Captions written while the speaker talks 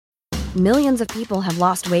Millions of people have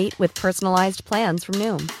lost weight with personalized plans from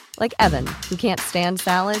Noom. Like Evan, who can't stand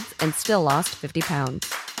salads and still lost 50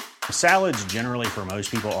 pounds. Salads generally for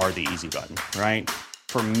most people are the easy button, right?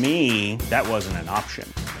 For me, that wasn't an option.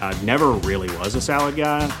 I never really was a salad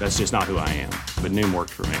guy. That's just not who I am. But Noom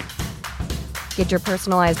worked for me. Get your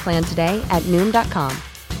personalized plan today at Noom.com.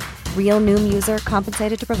 Real Noom user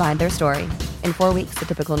compensated to provide their story. In 4 weeks, the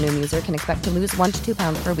typical Noom user can expect to lose 1 to 2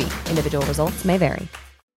 pounds per week. Individual results may vary.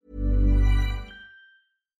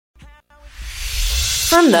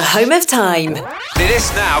 From the home of time. It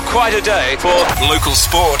is now quite a day for local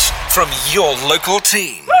sport from your local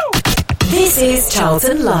team. Woo! This is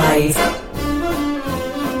Charlton Live.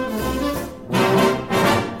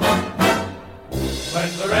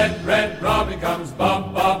 When the red, red robin comes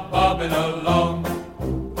bobbing along,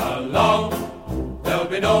 there'll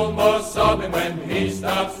be no more sobbing when he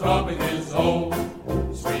starts throbbing his old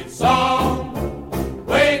sweet song.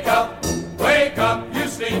 Wake up, you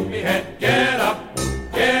sleepyhead, get up,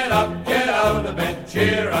 get out of bed,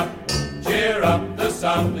 cheer up, the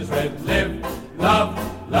sun is red, live, love,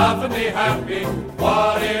 laugh and be happy.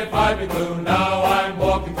 What if I be blue? Now I'm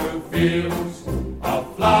walking through fields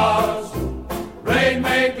of flowers. Rain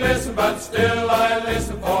may glisten, but still I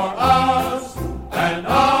listen for hours and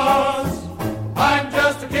hours. I'm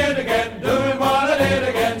just a kid again, doing what I did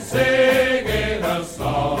again, singing a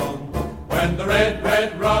song. When the red,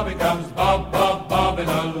 red robin comes bobbing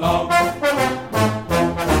along.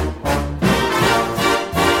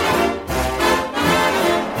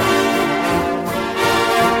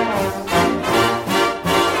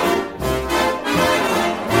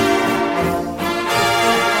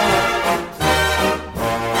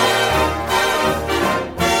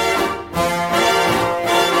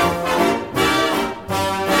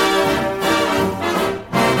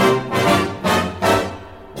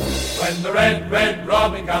 Red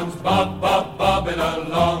robin comes bobbing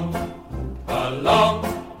along.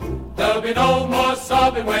 There'll be no more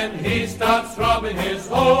sobbing when he starts throbbing his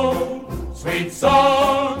own sweet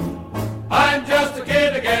song. I'm just a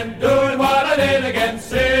kid again, doing what I did again,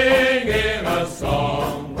 singing a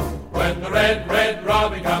song. When the red, red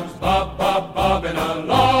robin comes bobbing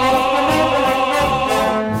along.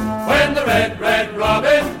 When the red, red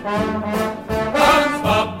robin comes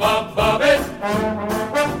bobbing.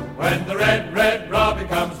 When the red, red robin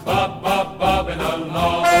comes bobbing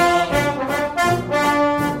along.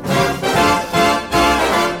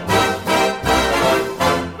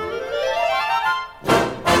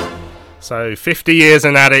 So 50 years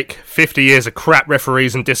in attic, 50 years of crap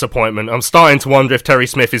referees and disappointment. I'm starting to wonder if Terry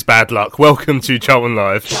Smith is bad luck. Welcome to Charlton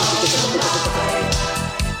Live.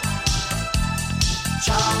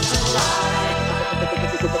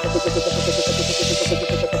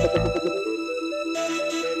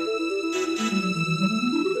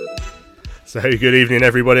 So good evening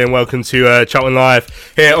everybody and welcome to Charlton Live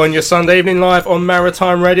here on your Sunday evening live on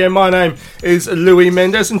Maritime Radio. My name is Louis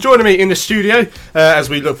Mendes and joining me in the studio as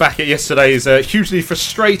we look back at yesterday's hugely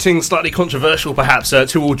frustrating, slightly controversial perhaps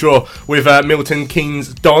 2-2 draw with Milton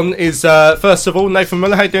Keynes Don is first of all Nathan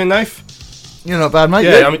Muller. How you doing, Nath? You're not bad, mate.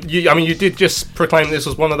 Yeah, I mean, you did just proclaim this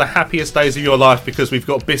was one of the happiest days of your life because we've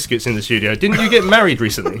got biscuits in the studio. Didn't you get married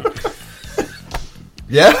recently?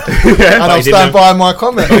 Yeah, and I'll stand by my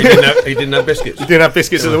comment. He didn't have biscuits. You didn't have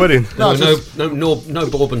biscuits at the wedding? No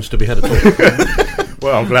bourbons to be had at all.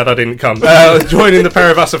 Well, I'm glad I didn't come. Joining the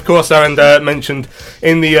pair of us, of course, and mentioned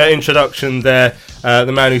in the introduction there,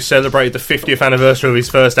 the man who celebrated the 50th anniversary of his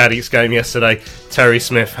first Addicts game yesterday, Terry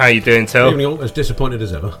Smith. How you doing, Tel? Evening all, as disappointed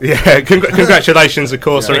as ever. Yeah, congratulations, of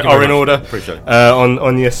course, are in order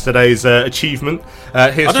on yesterday's achievement. I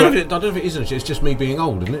don't know if it is, it's just me being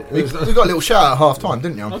old, isn't it? You got a little shout at half time,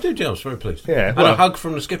 didn't you? I did, yeah, I was very pleased. Yeah, and a hug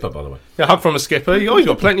from the skipper, by the way. Yeah, a hug from a skipper. You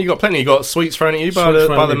got plenty. You got sweets thrown at you by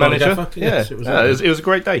the manager. Yes, it was a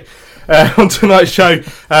great day. On tonight's show,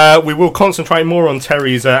 we will concentrate more on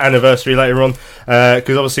Terry's anniversary later on,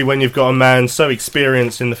 because obviously when you've got a man so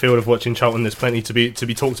experienced in the field of watching Charlton, there's plenty to be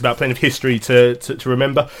talked about, plenty of history to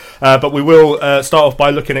remember. But we will start off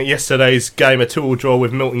by looking at yesterday's game, a 2-2 draw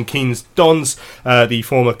with Milton Keynes Dons, the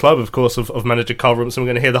former club, of course, of manager Carl Rumson. We're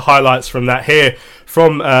going to hear the highlights from that here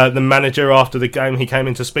from the manager after the game. He came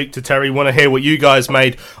in to speak to Terry. Want to hear what you guys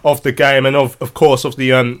made of the game and of course of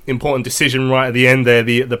the important decision right at the end there,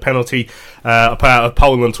 the penalty. I put out a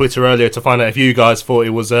poll on Twitter earlier to find out if you guys thought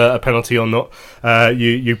it was a penalty or not.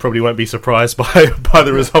 you probably won't be surprised by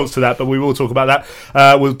the results to that, but we will talk about that.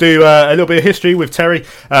 We'll do a little bit of history with Terry.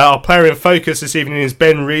 Our player in focus this evening is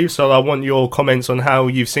Ben Reeves, so I want your comments on how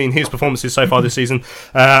you've seen his performances so far this season,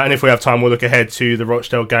 and if we have time we'll look ahead to the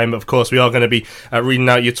Rochdale game. But of course we are going to be reading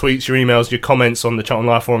out your tweets, your emails, your comments on the Charlton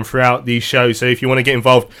Live forum throughout these shows, so if you want to get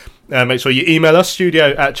involved, make sure you email us,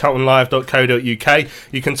 studio@charltonlive.co.uk.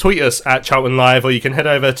 You can tweet us at Charlton Live, or you can head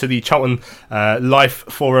over to the Charlton Life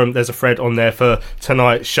forum. There's a thread on there for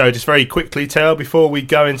tonight's show. Just very quickly, Tell, before we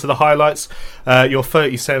go into the highlights, your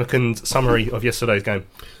 30-second summary of yesterday's game.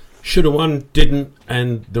 Should have won, didn't,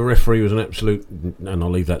 and the referee was an absolute, and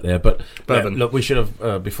I'll leave that there. But look, we should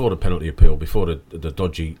have, before the penalty appeal, before the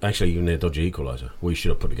dodgy, actually even their dodgy equaliser, we should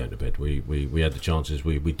have put the game to bed. We had the chances,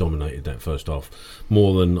 we dominated that first half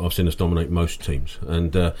more than I've seen us dominate most teams,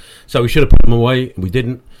 and so we should have put them away. We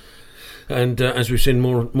didn't, and as we've seen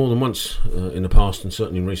more than once in the past, and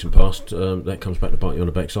certainly in recent past, that comes back to bite you on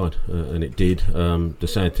the backside, and it did. The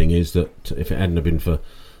sad thing is that if it hadn't have been for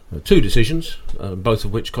two decisions, both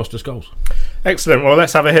of which cost us goals. Excellent. Well,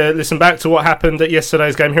 let's have a listen back to what happened at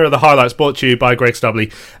yesterday's game. Here are the highlights, brought to you by Greg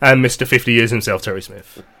Stubley and Mr. 50 Years himself, Terry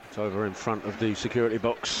Smith. It's over in front of the security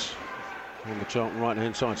box on the Charlton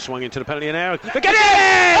right-hand side, swung into the penalty area.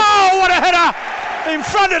 McGuinness! Oh, what a header! In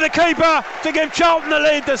front of the keeper to give Charlton the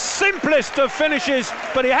lead. The simplest of finishes,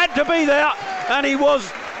 but he had to be there, and he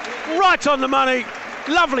was right on the money.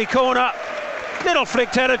 Lovely corner. Little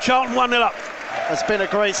flicked header, Charlton 1-0 up. It's been a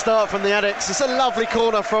great start from the Addicts. It's a lovely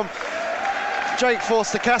corner from Jake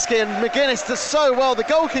Forster-Caskey, and McGuinness does so well. The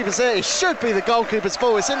goalkeeper's there. It should be the goalkeeper's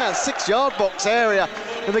ball. It's in that 6-yard box area,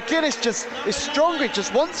 and McGuinness just is stronger. He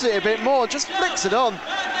just wants it a bit more, just flicks it on.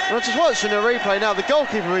 And I'm just watching the replay now. The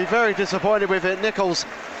goalkeeper will be very disappointed with it. Nichols,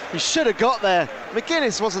 he should have got there.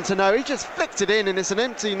 McGuinness wasn't to know. He just flicked it in, and it's an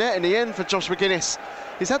empty net in the end for Josh McGuinness.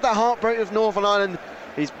 He's had that heartbreak with Northern Ireland.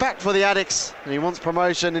 He's back for the Addicts, and he wants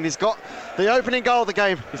promotion, and he's got the opening goal of the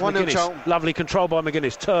game. 1-0 Charlton. Lovely control by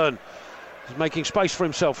McGuinness. Turn. He's making space for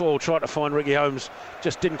himself, or tried to find Ricky Holmes.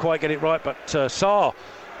 Just didn't quite get it right, but Sarr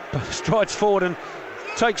strides forward and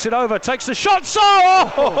takes it over. Takes the shot.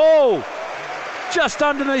 Sarr! Oh! Just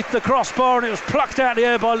underneath the crossbar, and it was plucked out of the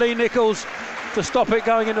air by Lee Nichols to stop it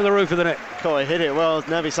going into the roof of the net. God, he hit it well,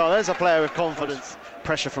 Naby Sarr. There's a player with confidence.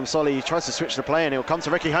 Pressure from Solly. He tries to switch the play, and he'll come to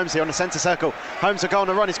Ricky Holmes here on the centre circle. Holmes will go on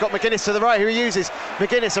the run. He's got McGuinness to the right, who he uses.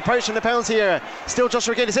 McGuinness approaching the penalty area. Still Josh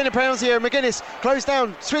McGuinness in the penalty area. McGuinness closed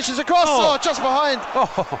down, switches across. Oh, just behind.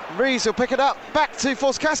 Reeves will pick it up. Back to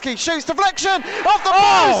Forster-Caskey. Shoots, deflection off the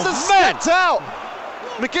post and stepped out.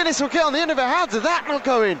 McGuinness will get on the end of it. How did that not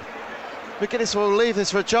go in? McGuinness will leave this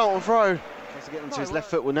for a Charlton throw. Tries to get onto his left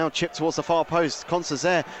foot. Will now chip towards the far post. Conster's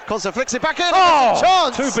there. Conster flicks it back in.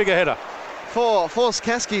 Chance. Too big a header. For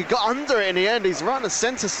Forster-Caskey, got under it in the end. He's right in the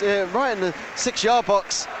centre, right in the 6-yard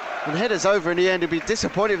box, and headers over in the end. He'll be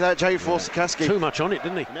disappointed with that, Jake Forster-Caskey. Too much on it,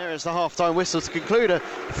 didn't he? And there is the half-time whistle to conclude a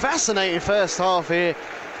fascinating first half here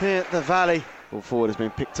at the Valley. Ball forward has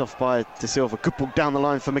been picked off by De Silva. Good ball down the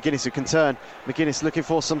line for McGuinness, who can turn. McGuinness looking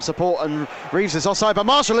for some support, and Reeves is offside, but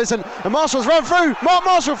Marshall isn't. And Marshall's run through. Mark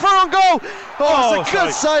Marshall through on goal. It's a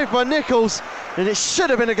good save by Nichols. And it should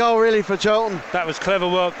have been a goal really for Charlton. That was clever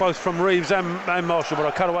work both from Reeves and Marshall, but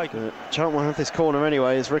I cut away. Charlton will have this corner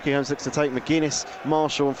anyway as Ricky Holmes looks to take McGuinness,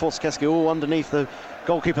 Marshall and Forster-Caskey all underneath the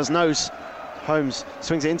goalkeeper's nose. Holmes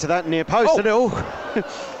swings it into that near post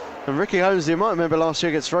and Ricky Holmes, you might remember last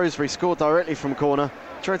year against Rosebery, scored directly from corner.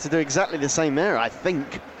 Tried to do exactly the same there, I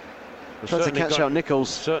think. Tried to catch out Nichols.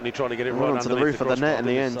 Certainly trying to get it right onto the roof of the net in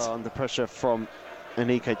the end. Under pressure from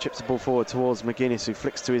Anike, chips the ball forward towards McGuinness, who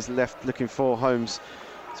flicks to his left looking for Holmes.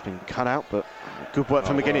 It's been cut out, but good work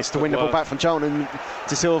from McGuinness to win the ball back from Charlton. And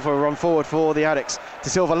De Silva run forward for the Addicts. De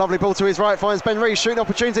Silva, lovely ball to his right, finds Ben Reeves, shooting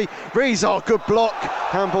opportunity. Reeves, good block.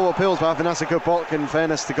 Handball appeals, but I think that's a good block in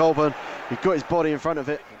fairness to Goulburn. He got his body in front of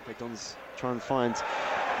it. Don's trying to find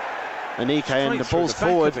Anike, and the ball's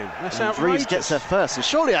forward. And Reeves gets there first, and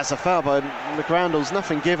surely that's a foul by McGrandles.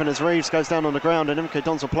 Nothing given as Reeves goes down on the ground, and MK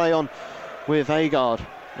Dons will play on with Agard.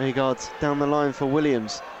 Agard's down the line for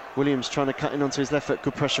Williams. Williams trying to cut in onto his left foot.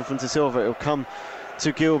 Good pressure from De Silva. It'll come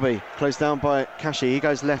to Gilby. Closed down by Kashi. He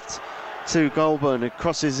goes left to Goulburn. It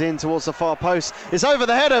crosses in towards the far post. It's over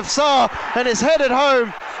the head of Sarr, and it's headed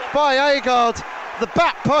home by Agard. The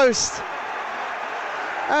back post.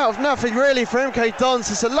 Out of nothing really for MK Dons.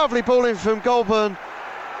 It's a lovely ball in from Goulburn,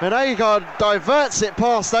 and Agard diverts it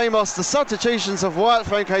past Amos. The substitutions of White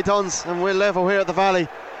for MK Dons, and we're level here at the Valley.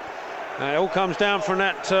 It all comes down from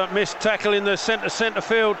that missed tackle in the centre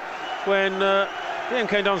field when the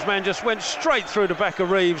MK Dons man just went straight through the back of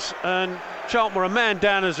Reeves, and Charlton were a man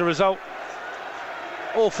down as a result.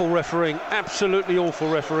 Awful refereeing, absolutely awful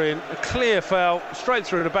refereeing. A clear foul straight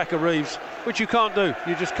through the back of Reeves, which you can't do.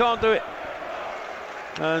 You just can't do it.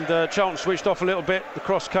 And Charlton switched off a little bit. The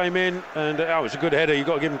cross came in, and it was a good header. You've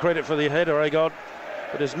got to give him credit for the header, Agard.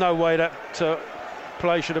 But there's no way that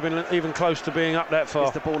play should have been even close to being up that far.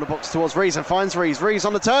 Gets the ball in the box towards Reeves and finds Reeves. Reeves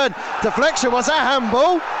on the turn. Deflection. Was that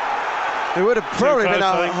handball? It would have probably been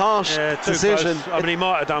a harsh decision. Close. I mean, he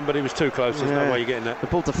might have done, but he was too close. There's no way you're getting that. The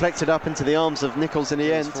ball deflected up into the arms of Nichols in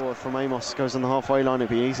the end. Forward from Amos, goes on the halfway line. It'd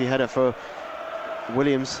be an easy header for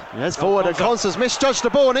Williams. Heads forward, and Constance misjudged the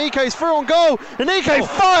ball, and Ike's through on goal, and Ike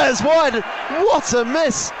fires wide. What a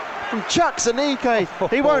miss from Chucks and Ike.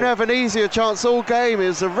 He won't have an easier chance all game. It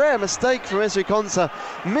was a rare mistake from Ezri Konsa.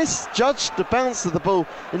 Misjudged the bounce of the ball,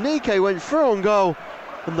 and Ike went through on goal.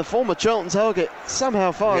 And the former Charlton target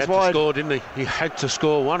somehow fires wide. He had to score, didn't he? He had to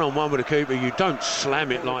score one-on-one with the keeper. You don't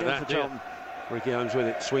slam it like that. Ricky Holmes with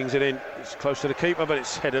it, swings it in. It's close to the keeper, but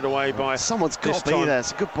it's headed away by... Someone's got to be there.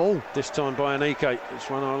 It's a good ball. This time by Anike.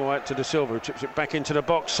 It's run all the way out to De Silva, who chips it back into the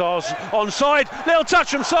box. Sars onside. Little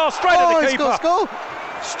touch from Sars, straight at the keeper. Score.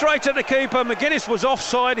 Straight at the keeper. McGuinness was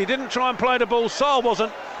offside. He didn't try and play the ball. Sars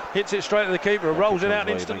wasn't. Hits it straight at the keeper, rolls it out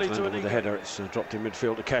instantly to the header. It's dropped in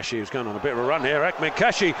midfield to Kashi, who's going on a bit of a run here. Ahmed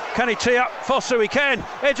Kashi, can he tee up Fosu? He can.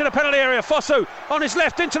 Edge of the penalty area. Fosu on his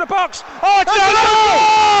left into the box. Oh, it's a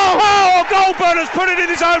goal! Goulburn has put it in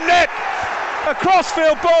his own net. A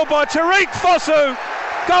crossfield ball by Tariq Fosu.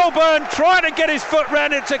 Goulburn trying to get his foot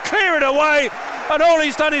round it to clear it away, and all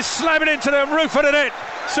he's done is slam it into the roof of the net.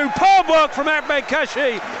 Superb work from Ahmed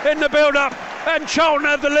Kashi in the build-up, and Charlton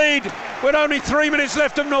have the lead with only 3 minutes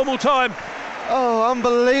left of normal time. Oh,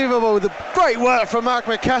 unbelievable. The great work from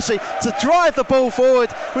Ahmed Kashi to drive the ball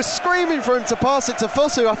forward. Was screaming for him to pass it to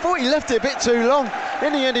Fosu. I thought he left it a bit too long.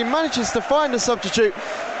 In the end, he manages to find a substitute.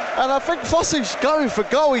 And I think Fosu's going for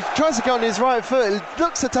goal. He tries to go on his right foot. He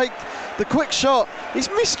looks to take the quick shot. He's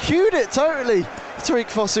miscued it totally,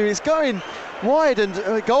 Tariq Fosu. He's going wide,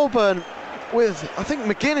 and Goulburn, with I think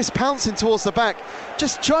McGuinness pouncing towards the back,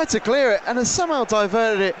 just tried to clear it and has somehow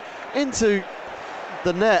diverted it into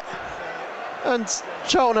the net, and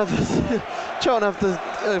Charlton have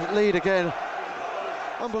the lead again.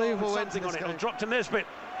 Unbelievable ending on it. It'll drop to Nesbitt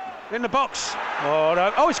in the box. Oh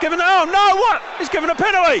no! Oh, he's given. Oh no! What? He's given a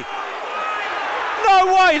penalty.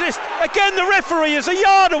 No way! This again. The referee is a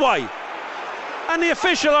yard away, and the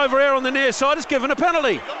official over here on the near side has given a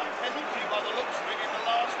penalty.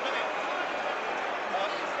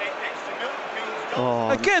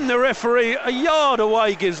 Again, the referee a yard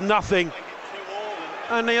away gives nothing,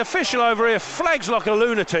 and the official over here flags like a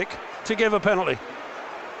lunatic to give a penalty.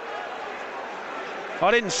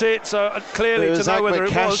 I didn't see it, so clearly to know whether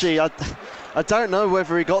it was. I don't know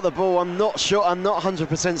whether he got the ball. I'm not sure. I'm not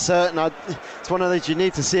 100% certain. It's one of those you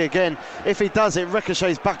need to see again. If he does, it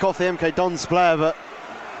ricochets back off the MK Dons player, but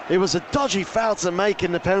it was a dodgy foul to make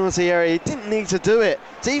in the penalty area. He didn't need to do it.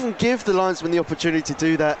 To even give the linesman the opportunity to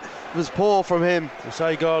do that was poor from him.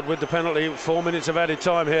 Sagard with the penalty. 4 minutes of added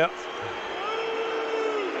time here.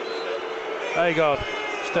 Agard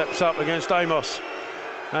steps up against Amos,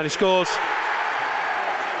 and he scores.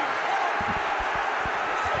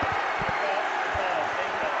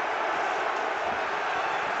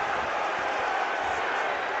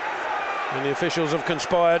 And the officials have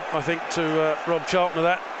conspired, I think, to rob Charlton of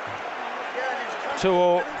that.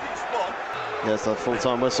 2-2. Yes, a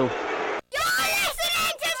full-time whistle.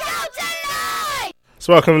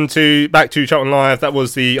 So welcome back to Charlton Live. That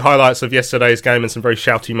was the highlights of yesterday's game, and some very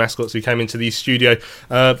shouty mascots who came into the studio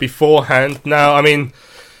beforehand. Now, I mean,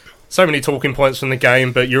 so many talking points from the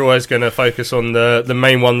game, but you're always going to focus on the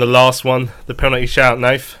main one, the last one, the penalty shout,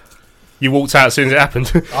 Nath. You walked out as soon as it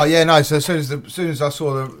happened. Oh yeah, no. So as soon as I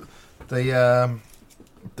saw the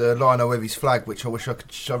liner with his flag, which I wish I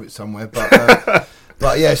could shove it somewhere, but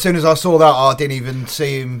but yeah, as soon as I saw that, I didn't even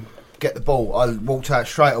see him get the ball. I walked out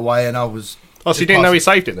straight away, and I was. Oh, so you didn't know he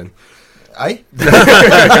saved it then? Eh?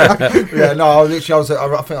 Yeah, no. I think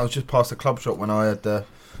I was just past the club shop when I had the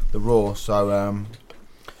Raw. So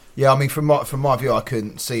yeah, I mean, from my view, I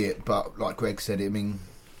couldn't see it, but like Greg said, I mean,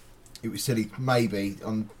 it was silly maybe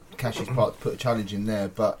on Cash's part to put a challenge in there,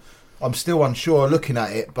 but I'm still unsure looking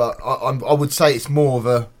at it. But I would say it's more of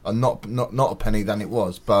a not a penny than it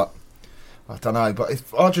was, but I don't know. But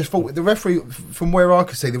I just thought the referee, from where I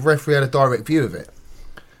could see, the referee had a direct view of it.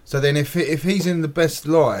 So then if he's in the best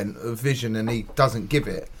line of vision and he doesn't give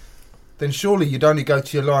it, then surely you'd only go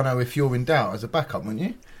to your lino if you're in doubt as a backup, wouldn't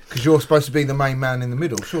you? Because you're supposed to be the main man in the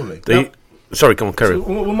middle, surely. Sorry, come on, carry on.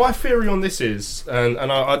 Well, my theory on this is, and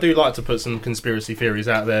I do like to put some conspiracy theories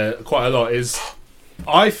out there quite a lot, is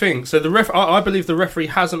I think so. I believe the referee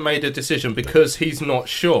hasn't made a decision because he's not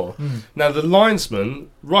sure. Now the linesman,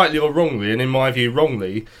 rightly or wrongly, and in my view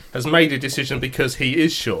wrongly, has made a decision because he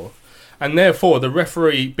is sure, and therefore the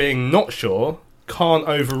referee, being not sure, can't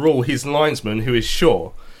overrule his linesman who is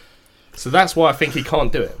sure. So that's why I think he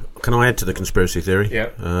can't do it. Can I add to the conspiracy theory? Yeah.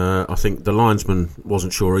 I think the linesman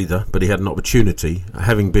wasn't sure either, but he had an opportunity,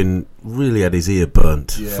 having been really had his ear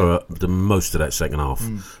burnt for the most of that second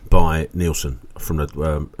half by Nielsen from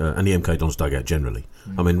the and the MK Dons dugout generally.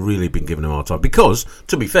 I mean, really been giving him a hard time because,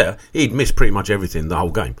 to be fair, he'd missed pretty much everything the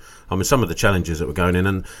whole game. I mean, some of the challenges that were going in,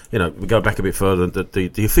 and we go back a bit further.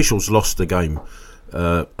 The officials lost the game.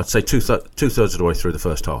 I'd say two-thirds of the way through the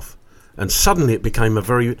first half, and suddenly it became a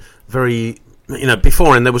very, very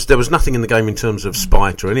beforehand there was nothing in the game in terms of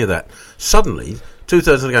spite or any of that. Suddenly,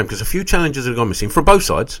 two-thirds of the game, because a few challenges had gone missing from both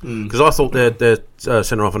sides. Because I thought their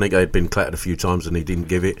centre half Aneke had been clattered a few times and he didn't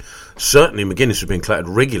give it. Certainly, McGuinness had been clattered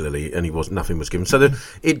regularly and nothing was given. So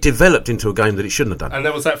it developed into a game that it shouldn't have done. And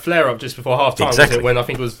there was that flare-up just before half-time, wasn't it, when I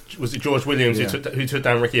think it was George Williams who took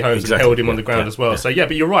down Ricky Holmes and held him on the ground as well. So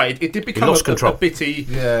but you're right. It did become a bitty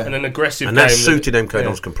and an aggressive game. And that suited MK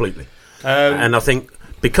Dons completely. And I think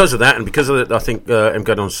because of that, I think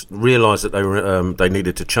MK Dons realised that they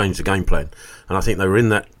needed to change the game plan, and I think they were in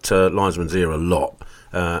that linesman's ear a lot.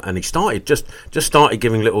 And he just started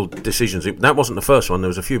giving little decisions. That wasn't the first one. There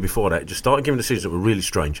was a few before that. He just started giving decisions that were really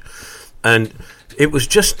strange, and it was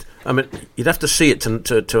just. I mean, you'd have to see it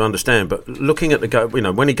to understand. But looking at the go,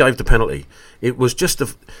 when he gave the penalty, it was just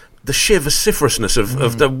the sheer vociferousness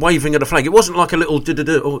of the waving of the flag. It wasn't like a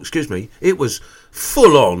little excuse me. It was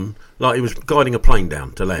full on, like he was guiding a plane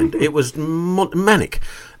down to land. It was manic.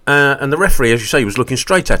 And the referee, as you say, was looking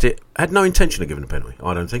straight at it, had no intention of giving a penalty,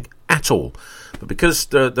 I don't think, at all. But because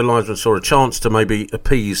the linesman saw a chance to maybe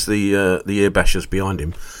appease the ear bashers behind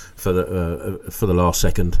him for the last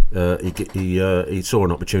second, he saw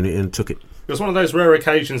an opportunity and took it. It was one of those rare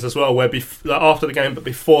occasions as well where after the game but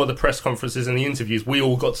before the press conferences and the interviews, we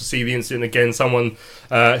all got to see the incident again. Someone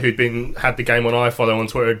who'd had the game on iFollow on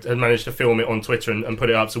Twitter had managed to film it on Twitter and put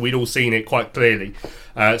it up, so we'd all seen it quite clearly.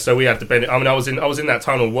 So we had the benefit. I mean, I was in that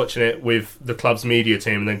tunnel watching it with the club's media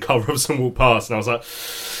team, and then Carl Robson walked past and I was like,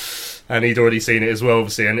 and he'd already seen it as well,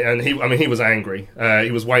 obviously, and he was angry.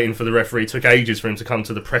 He was waiting for the referee. It took ages for him to come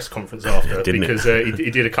to the press conference after, because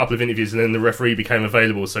he did a couple of interviews, and then the referee became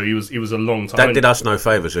available. So he was a long time. That did us no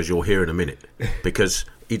favours, as you'll hear in a minute, because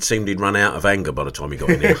it seemed he'd run out of anger by the time he got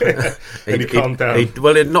in here. he calmed down. I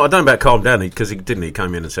don't know about calm down, because he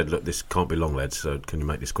came in and said, "Look, this can't be long, lads. So can you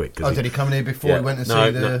make this quick?" Did he come in here before he went and see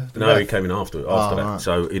the? No, he came in after that. Right.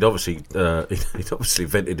 So he'd obviously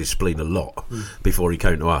vented his spleen a lot before he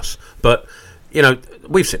came to us. But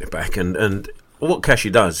we've sent it back, and what Cashy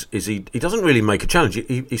does is he doesn't really make a challenge.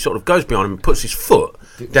 He sort of goes behind him and puts his foot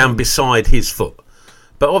down beside his foot.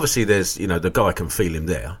 But obviously, there's the guy can feel him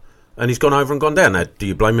there. And he's gone over and gone down. Now, do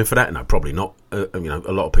you blame him for that? No, probably not. A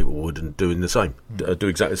lot of people would and doing the same, do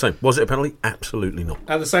exactly the same. Was it a penalty? Absolutely not.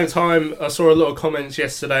 At the same time, I saw a lot of comments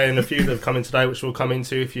yesterday, and a few that have come in today, which we'll come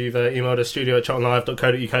into. If you've emailed us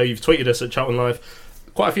studio@charltonlive.co.uk, you've tweeted us at Charlton Live.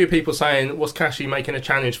 Quite a few people saying, what's Cashy making a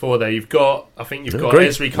challenge for there? You've got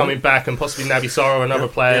Esri coming back, and possibly Naby Saro, another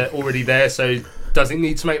player already there. So does he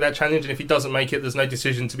need to make that challenge? And if he doesn't make it, there's no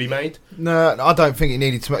decision to be made? No, I don't think he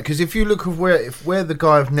needed to make, because if you look at where the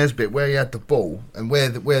guy of Nesbitt, where he had the ball, and where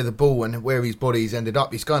the ball and where his body's ended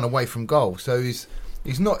up, he's going away from goal. So he's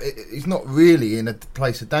not really in a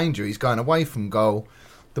place of danger. He's going away from goal.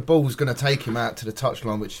 The ball's going to take him out to the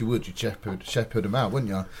touchline, which you'd shepherd him out,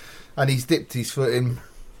 wouldn't you? And he's dipped his foot in.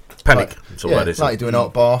 Panic. That's all that is. Like doing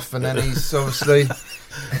hot bath, and then he's obviously.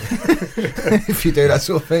 If you do that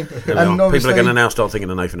sort of thing, and people are going to now start thinking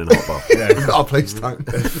of Nathan in a hot bath. Oh, please don't.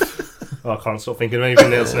 I can't stop thinking of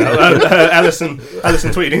anything else now. Alison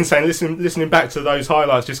tweeted in saying, listening back to those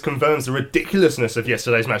highlights just confirms the ridiculousness of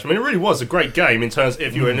yesterday's match. I mean, it really was a great game in terms of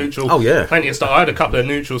if you were a neutral. Oh, yeah. Plenty of stuff. I had a couple of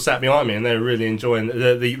neutrals sat behind me, and they were really enjoying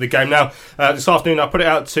the game. Now, this afternoon, I put it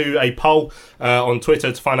out to a poll on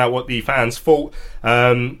Twitter to find out what the fans thought.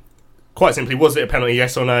 Quite simply, was it a penalty,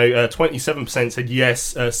 yes or no? 27% said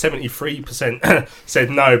yes, 73% said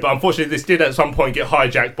no. But unfortunately, this did at some point get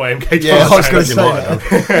hijacked by MK. Yeah, I was going to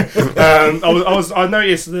say. I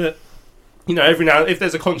noticed that every now if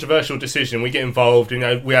there's a controversial decision, we get involved.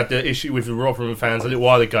 We had the issue with the Rotherham fans a little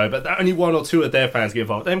while ago, but only one or two of their fans get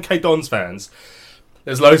involved. MK Dons fans.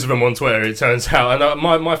 There's loads of them on Twitter, it turns out. And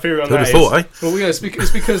my theory on that is... Well, yeah, it's because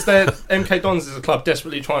MK Dons is a club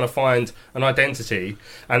desperately trying to find an identity,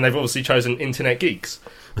 and they've obviously chosen internet geeks.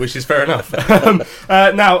 which is fair enough.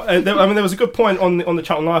 There was a good point on the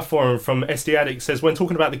Charlton Live forum from SD Addict. Says, when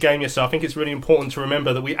talking about the game yesterday, I think it's really important to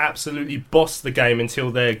remember that we absolutely bossed the game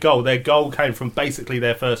until their goal. Their goal came from basically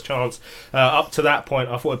their first chance. Up to that point,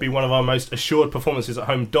 I thought it'd be one of our most assured performances at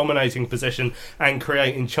home, dominating possession and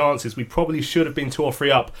creating chances. We probably should have been 2 or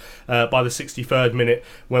 3 up by the 63rd minute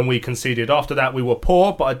when we conceded. After that, we were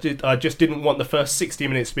poor, but I just didn't want the first 60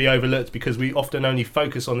 minutes to be overlooked because we often only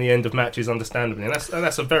focus on the end of matches, understandably, and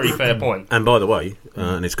that's a very fair point. And by the way,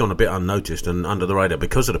 and it's gone a bit unnoticed and under the radar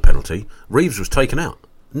because of the penalty, Reeves was taken out.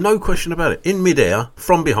 No question about it. In mid-air,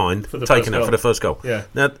 from behind, taken out for the first goal. Yeah.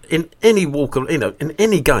 Now, in any walk of, in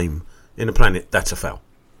any game in the planet, that's a foul.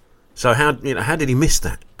 So how did he miss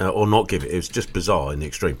that or not give it? It was just bizarre in the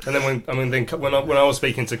extreme. And then when I was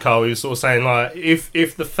speaking to Carl, he was sort of saying, like,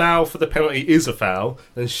 if the foul for the penalty is a foul,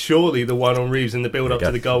 then surely the one on Reeves in the build up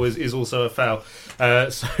to the goal is also a foul.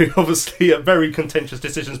 So obviously very contentious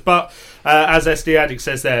decisions. But as SD Addict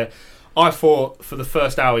says there, I thought for the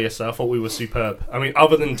first hour yesterday, I thought we were superb. I mean,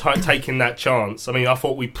 other than taking that chance, I mean, I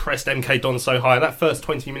thought we pressed MK Dons so high. That first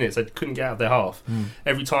 20 minutes, they couldn't get out of their half.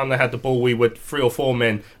 Every time they had the ball, we were 3 or 4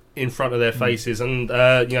 men in front of their faces, and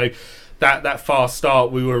that fast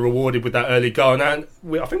start, we were rewarded with that early goal. And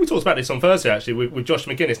I think we talked about this on Thursday actually with Josh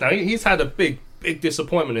McGuinness. Now he's had a big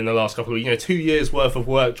disappointment in the last couple of weeks. 2 years worth of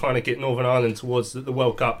work trying to get Northern Ireland towards the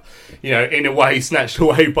World Cup. In a way snatched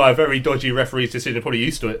away by a very dodgy referee's decision. Probably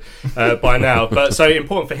used to it by now. But so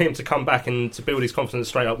important for him to come back and to build his confidence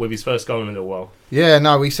straight up with his first goal in a little while. Yeah,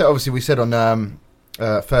 no, we said on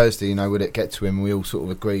Thursday, would it get to him? We all sort of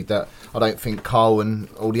agreed that I don't think Carl and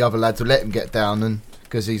all the other lads will let him get down, and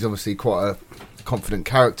because he's obviously quite a confident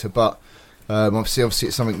character. But obviously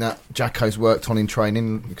it's something that Jacko's worked on in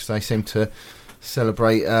training, because they seem to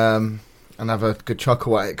celebrate and have a good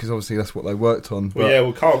chuckle at it, because obviously that's what they worked on.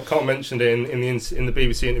 Carl mentioned it in the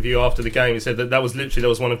BBC interview after the game. He said that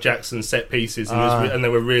was one of Jackson's set pieces, and they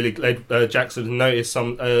were really Jackson noticed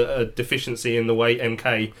some deficiency in the way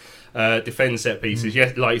MK defend set pieces.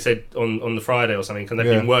 Yes, like you said on the Friday or something, and they've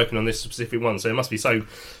been working on this specific one. So it must be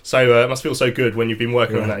it must feel so good when you've been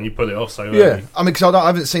working on that and you pull it off. So I mean, because I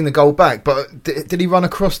haven't seen the goal back, but did he run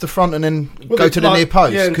across the front and then go to the near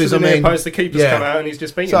post? Yeah, because near post, the keeper's come out and he's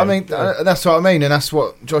just beaten. So I mean, that's what I mean, and that's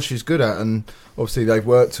what Josh is good at, and obviously they've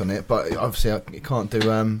worked on it. But obviously, you can't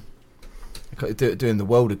do doing the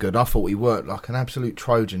world of good. I thought he worked like an absolute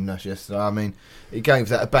Trojan yesterday. I mean, he gave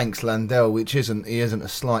that a Banks Landell, which isn't a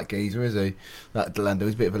slight geezer, is he? That Landell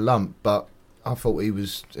is a bit of a lump, but I thought he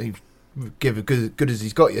gave a good as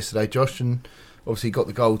he's got yesterday, Josh, and obviously got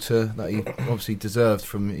the goal that he obviously deserved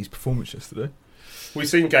from his performance yesterday. We've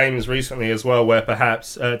seen games recently as well where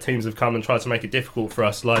perhaps teams have come and tried to make it difficult for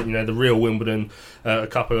us, like the real Wimbledon a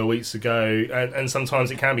couple of weeks ago, and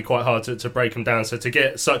sometimes it can be quite hard to break them down. So to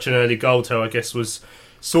get such an early goal, I guess, was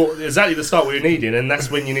sort of exactly the start we were needing, and that's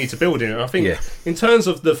when you need to build in it. I think in terms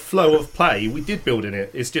of the flow of play, we did build in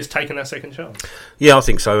it. It's just taking that second chance. Yeah, I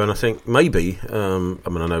think so, and I think maybe I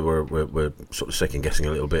know we're sort of second guessing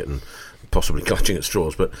a little bit and possibly clutching at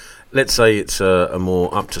straws, but let's say it's a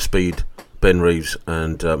more up to speed Ben Reeves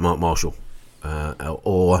and Mark Marshall,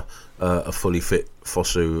 or a fully fit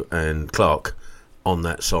Fosu and Clark on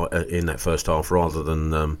that side in that first half, rather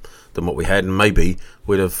than what we had, and maybe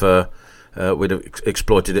we'd have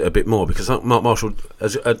exploited it a bit more, because Mark Marshall, I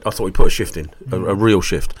thought he put a shift in, a real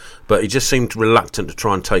shift, but he just seemed reluctant to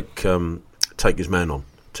try and take his man on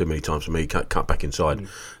too many times for me. Cut back inside,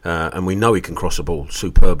 and we know he can cross the ball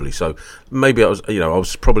superbly. So maybe I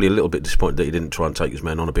was probably a little bit disappointed that he didn't try and take his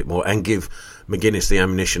man on a bit more and give McGuinness the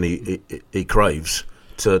ammunition he craves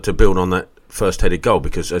to build on that first headed goal,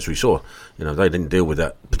 because as we saw, they didn't deal with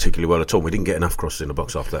that particularly well at all. We didn't get enough crosses in the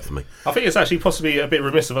box after that for me. I think it's actually possibly a bit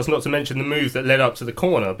remiss of us not to mention the move that led up to the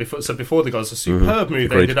corner before the goal. It's a superb move.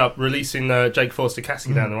 They ended up releasing Jake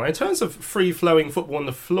Forster-Cassidy down the right. In terms of free-flowing football on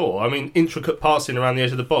the floor, I mean, intricate passing around the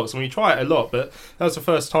edge of the box, and we try it a lot, but that was the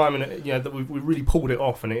first time that we really pulled it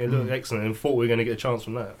off, and it looked excellent, and thought we were going to get a chance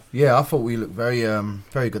from that. Yeah, I thought we looked very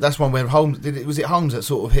very good. That's one where Holmes was it Holmes that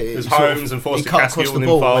sort of hit it? It was Holmes and Forster-Cassidy all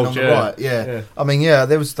involved. On the right. Yeah. I mean,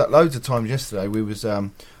 there was loads of times yesterday. We was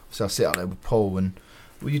so I sit out there with Paul, and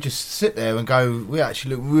you just sit there and go, we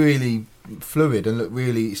actually look really fluid and look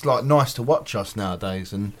really, it's like nice to watch us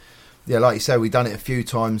nowadays. And like you say, we've done it a few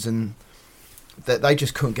times, and they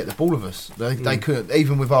just couldn't get the ball of us. They couldn't,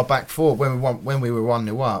 even with our back four when we were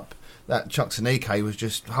 1-0 up. That Chukwuemeka was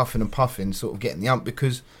just huffing and puffing, sort of getting the ump,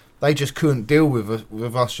 because they just couldn't deal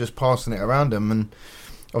with us just passing it around them. And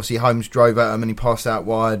obviously Holmes drove at him and he passed out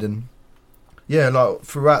wide, and like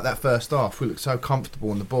throughout that first half, we looked so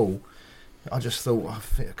comfortable on the ball. I just thought I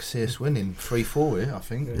could see us winning 3-4 here. I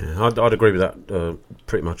think. Yeah, I'd agree with that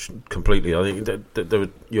pretty much completely. I think that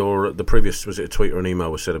the previous, was it a tweet or an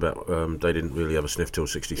email, was said about they didn't really have a sniff till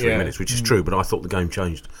 63 minutes, which is true. But I thought the game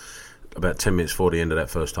changed about 10 minutes before the end of that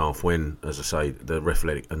first half, when, as I say, the ref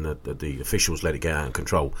let it, and the officials let it get out of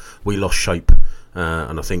control. We lost shape,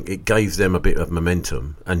 and I think it gave them a bit of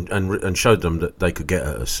momentum and showed them that they could get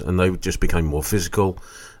at us, and they just became more physical.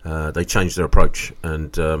 They changed their approach,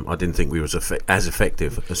 and I didn't think we was as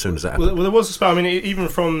effective as soon as that happened. Well, there was a spell. I mean, even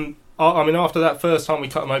from after that first time we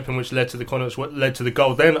cut them open, which led to the corner, which led to the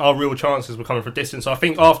goal, then our real chances were coming from distance. I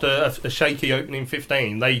think after a shaky opening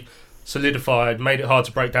 15, they solidified, made it hard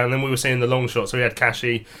to break down. And then we were seeing the long shots. So we had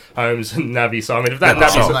Kashi, Holmes, and Naby. So I mean, if that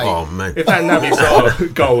Naby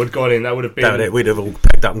goal had gone in, that would have been. We'd have all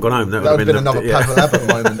packed up and gone home. That would have been another Pavel Abbott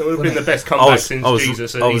moment. It would have been the best comeback since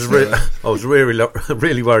Jesus. I was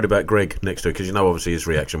really worried about Greg next to it, because obviously his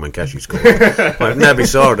reaction when Kashi scored. If Naby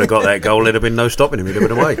Sarr had got that goal, there'd have been no stopping him. He'd have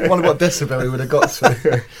been away. I wonder what decibel he would have got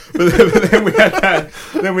to. but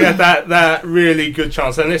then we had that really good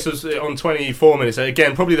chance, and this was on 24 minutes.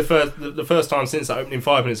 Again, probably the first time since that opening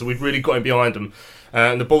 5 minutes that we've really got in behind them.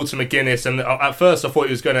 And the ball to McGuinness, and at first I thought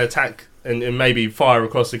he was going to attack and maybe fire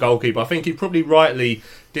across the goalkeeper. I think he probably rightly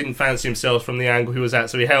didn't fancy himself from the angle he was at,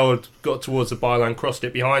 so he got towards the byline, crossed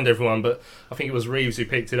it behind everyone, but I think it was Reeves who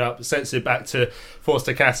picked it up, sends it back to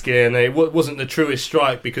Forster-Caskey, and it wasn't the truest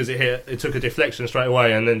strike because it took a deflection straight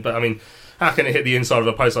away, but I mean, how can it hit the inside of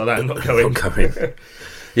a post like that and not go in?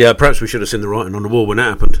 Yeah, perhaps we should have seen the writing on the wall when that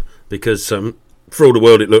happened, because for all the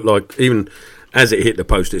world it looked like, even as it hit the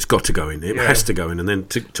post, it's got to go in. It has to go in, and then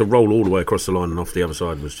to roll all the way across the line and off the other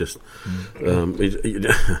side was just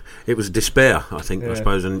it was despair, I think. I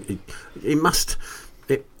suppose, and you must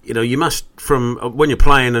from when you're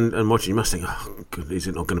playing and watching, you must think, oh, God, is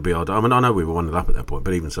it not going to be our day? I mean, I know we were 1-0 up at that point,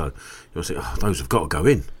 but even so, you must think, oh, those have got to go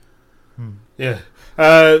in. Yeah,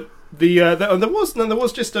 there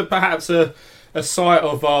was just perhaps a sight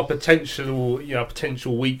of our potential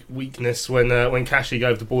weakness when Kashi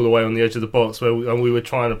gave the ball away on the edge of the box, where we were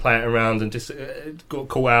trying to play it around and just got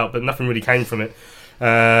caught out, but nothing really came from it.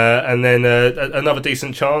 And then another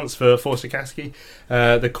decent chance for Forster-Caskey.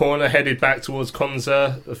 The corner headed back towards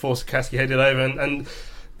Konza. Forster-Caskey headed over, and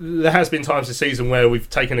there has been times this season where we've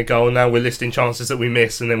taken a goal and now we're listing chances that we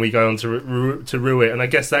miss, and then we go on to rue it. And I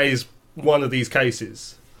guess that is one of these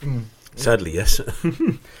cases. Sadly, yes.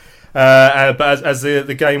 But as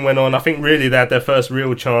the game went on, I think really they had their first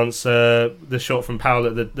real chance, the shot from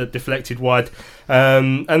Powell that deflected wide,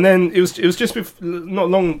 and then it was just not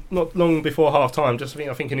long before half time, just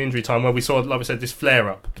I think in injury time, where we saw, like I said, this flare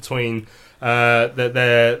up between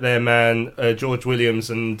their man George Williams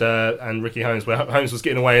and Ricky Holmes, where Holmes was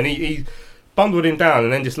getting away, and he bundled him down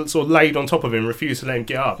and then just sort of laid on top of him, refused to let him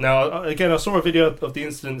get up. Now again, I saw a video of the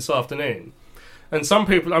incident this afternoon. And some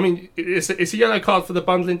people, I mean, it's a yellow card for the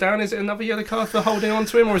bundling down. Is it another yellow card for holding on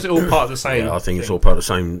to him, or is it all part of the same? Yeah, I think it's all part of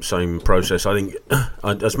the same process. I think,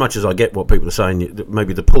 as much as I get what people are saying,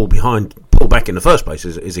 maybe the pull back in the first place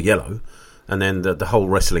is a yellow, and then the whole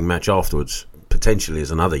wrestling match afterwards potentially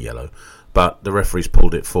is another yellow. But the referees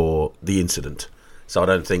pulled it for the incident, so I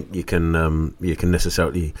don't think you can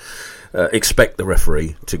necessarily expect the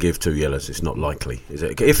referee to give 2 yellows. It's not likely, is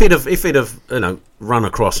it? If he'd have run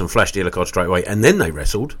across and flashed the yellow card straight away and then they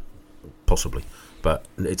wrestled, possibly, but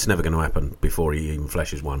it's never going to happen before he even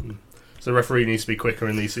flashes one. So the referee needs to be quicker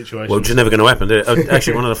in these situations. Well, it's never going to happen.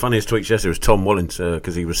 Actually, one of the funniest tweets yesterday was Tom Wallins,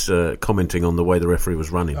 because he was commenting on the way the referee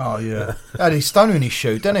was running. Oh yeah, had his stunner in his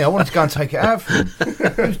shoe, didn't he? I wanted to go and take it out from him.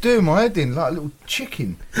 He was doing my head in like a little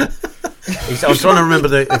chicken. I'm trying to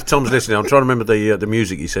remember if Tom's listening. I'm trying to remember the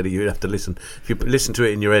music he said you have to listen. If you listen to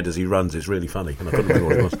it in your head as he runs, it's really funny. And I couldn't remember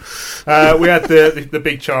what it was. We had the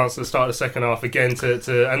big chance at the start of the second half again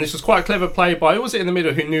to and this was quite a clever play by, who was it in the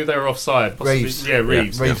middle who knew they were offside? Reeves. Yeah,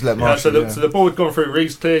 Reeves. Yeah. Reeves let Marshall, so the ball had gone through.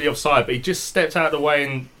 Reeves clearly offside, but he just stepped out of the way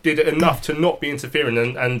and did it enough to not be interfering.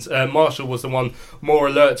 And Marshall was the one more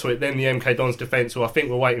alert to it than the MK Dons defence, who I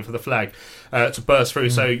think were waiting for the flag to burst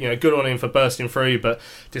through. So good on him for bursting through, but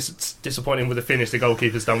disappointing with the finish. The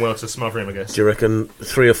goalkeeper's done well to smother him, I guess. Do you reckon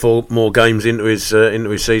 3 or 4 more games into his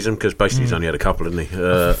season? Because basically he's only had a couple, hasn't he?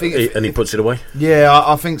 And he puts it away. Yeah,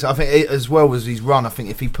 I think so. I think as well as his run, I think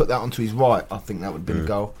if he put that onto his right, I think that would have been a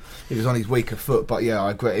goal. He was on his weaker foot, but yeah,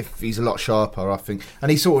 I agree. If he's a lot sharper, I think, and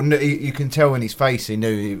he sort of knew, you can tell in his face he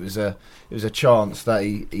knew it was a chance that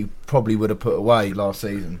he probably would have put away last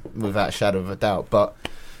season without a shadow of a doubt. But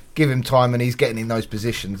give him time, and he's getting in those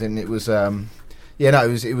positions, and it was.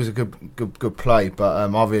 It was a good play,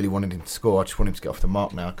 but I really wanted him to score. I just want him to get off the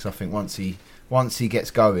mark now, because I think once he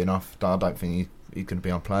gets going, I don't think he's going to be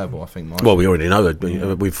unplayable. I think. Marshall. Well, we already know that.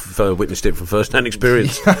 We've witnessed it from first-hand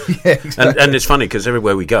experience. Yeah, exactly. And it's funny because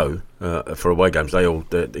everywhere we go for away games, they all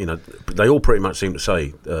pretty much seem to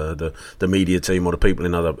say the media team or the people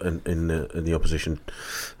in the opposition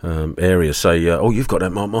areas say, "Oh, you've got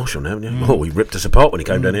that Mark Marshall now, haven't you?" Oh, he ripped us apart when he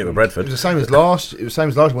came down here to Bradford. It was the same as last. It was the same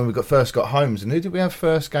as last when we first got Holmes. And who did we have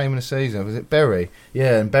first game of the season? Was it Berry?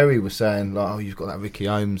 Yeah, and Berry was saying like, "Oh, you've got that Ricky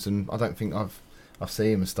Holmes," and I don't think I've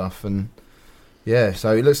seen him and stuff. And yeah,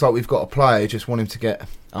 so it looks like we've got a player. Just want him to get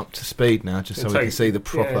up to speed now, just so we can see the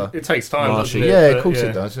proper. Yeah, it takes time, doesn't it? Yeah, of course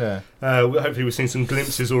it does. Yeah. Hopefully, we've seen some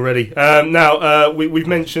glimpses already. Now we've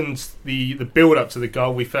mentioned the build up to the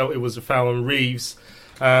goal. We felt it was a foul on Reeves.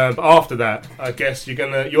 But after that, I guess you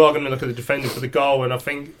are gonna look at the defender for the goal, and I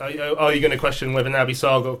think are you going to question whether Naby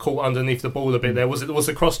Sarr got caught underneath the ball a bit there? Was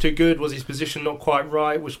the cross too good? Was his position not quite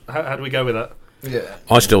right? How do we go with that? Yeah,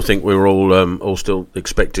 I still think we were all still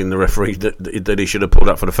expecting the referee that he should have pulled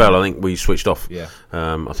up for the foul. I think we switched off. Yeah,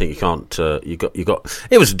 I think you can't. You got.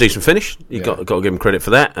 It was a decent finish. You got to give him credit for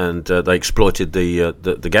that, and they exploited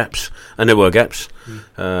the gaps, and there were gaps.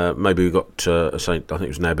 Maybe we got. I think it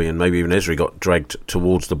was Naby and maybe even Ezri got dragged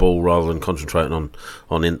towards the ball rather than concentrating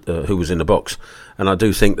on who was in the box. And I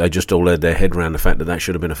do think they just all had their head around the fact that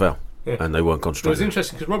should have been a foul. Yeah. And they weren't concentrating. It was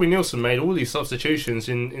interesting because Robbie Nielsen made all these substitutions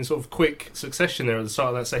in sort of quick succession there at the start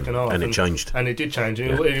of that second half, and it changed. And it did change.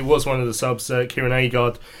 Yeah. It was one of the subs, Kieran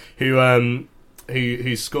Agard,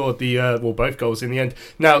 who scored both goals in the end.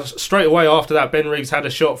 Now, straight away after that, Ben Reeves had a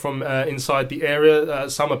shot from inside the area.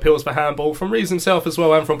 Some appeals for handball from Reeves himself as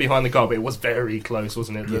well, and from behind the goal. But it was very close,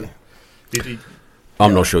 wasn't it? Yeah.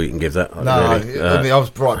 I'm not sure you can give that. No, really. I mean, I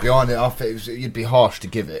was right behind it. I think you'd be harsh to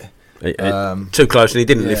give it. Too close, and he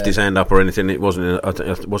didn't lift his hand up or anything. It wasn't.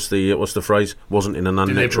 What's the phrase? Wasn't in an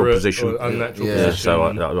unnatural position. Unnatural position. So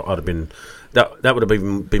I'd have been. That would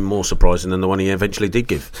have been more surprising than the one he eventually did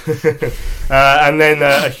give. And then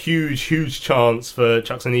a huge chance for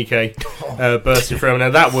Chukwuemeka bursting through. Now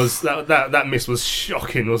that miss was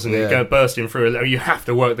shocking, wasn't it? Going bursting through. You have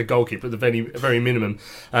to work the goalkeeper at the very minimum.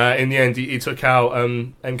 In the end, he took out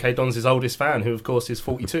MK Dons' oldest fan, who of course is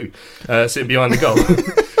 42, sitting behind the goal.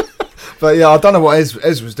 But yeah, I don't know what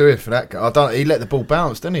Ez was doing for that guy. He let the ball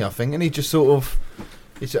bounce, didn't he? I think, and he just sort of.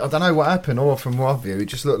 I don't know what happened, or from my view, it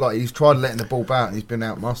just looked like he's tried letting the ball bounce and he's been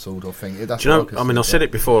out-muscled, I think. Do you know, I mean, I said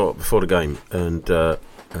it before the game, and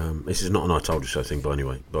this is not an I told you so thing by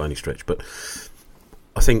any stretch, but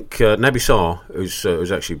I think Naby Sarr,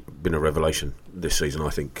 who's actually been a revelation this season,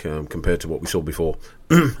 I think, compared to what we saw before,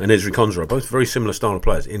 and Ezri Konsa are both very similar style of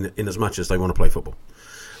players in as much as they want to play football,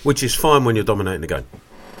 which is fine when you're dominating the game,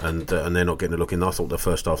 and they're not getting a look in. I thought the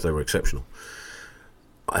first half they were exceptional.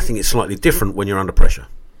 I think it's slightly different when you're under pressure.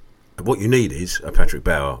 What you need is a Patrick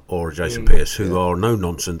Bauer or a Jason Pearce who are no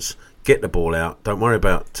nonsense, get the ball out, don't worry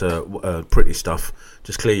about pretty stuff,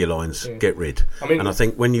 just clear your lines, get rid. And I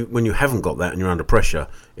think when you haven't got that and you're under pressure,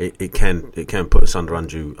 it can put us under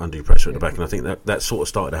undue pressure at the back. And I think that sort of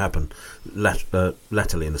started to happen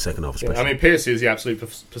latterly in the second half, especially. I mean, Pearce is the absolute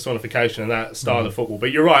personification of that style of football.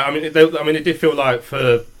 But you're right. I mean, it did feel like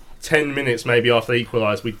for 10 minutes maybe after they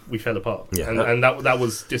equalised, we fell apart, and that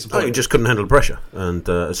was disappointing. You just couldn't handle the pressure, and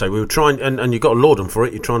so we were trying, and you've got to laud them for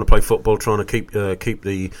it. You're trying to play football, trying to keep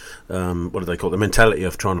the what do they call it, the mentality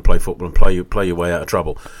of trying to play football and play your way out of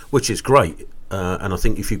trouble, which is great. And I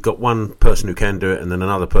think if you've got one person who can do it, and then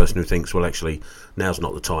another person who thinks, well, actually now's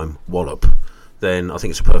not the time, wallop, then I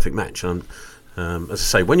think it's a perfect match. And as I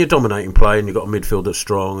say, when you're dominating play and you've got a midfield that's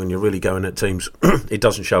strong and you're really going at teams, it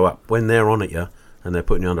doesn't show up. When they're on at you and they're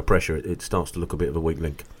putting you under pressure, it starts to look a bit of a weak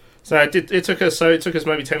link. So it took us maybe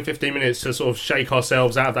 10-15 minutes to sort of shake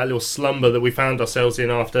ourselves out of that little slumber that we found ourselves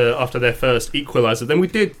in after their first equaliser. Then we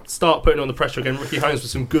did start putting on the pressure again. Ricky Holmes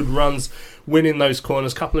with some good runs, winning those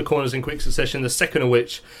corners, couple of corners in quick succession, the second of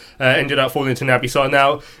which ended up falling to Naby Sarr.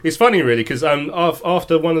 Now, it's funny really, because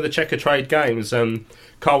after one of the Checkatrade games,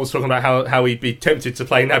 Carl was talking about how he'd be tempted to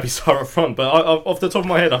play Naby Sarr up front, but off the top of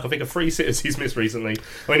my head, I can think of 3 sitters he's missed recently.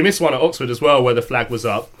 I mean, he missed one at Oxford as well, where the flag was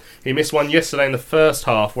up. He missed one yesterday in the first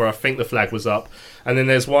half, where I think the flag was up. And then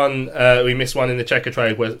there's one, we missed one in the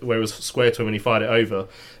Checkatrade where it was square to him and he fired it over.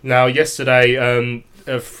 Now, yesterday,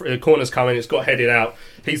 a corner's come in, it's got headed out.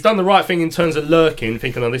 He's done the right thing in terms of lurking,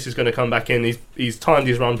 thinking, this is going to come back in. He's timed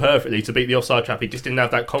his run perfectly to beat the offside trap. He just didn't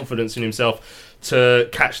have that confidence in himself to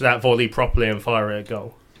catch that volley properly and fire it a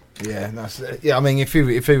goal. Yeah, I mean, if he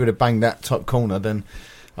would have banged that top corner, then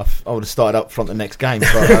I would have started up front the next game.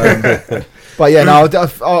 But, but yeah, no,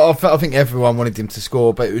 I think everyone wanted him to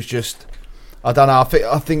score, but it was just, I don't know.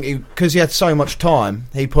 I think because he had so much time,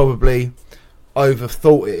 he probably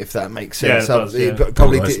overthought it, if that makes sense. Yeah, it does,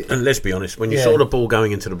 probably and let's be honest, when you saw the ball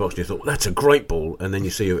going into the box, you thought, that's a great ball, and then you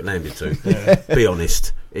see who it landed to. Be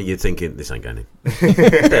honest, you're thinking, this ain't going in.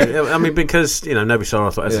 I mean, because, Naby Sarr,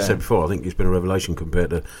 I thought, as I said before, I think he's been a revelation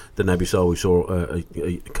compared to the Naby Sarr we saw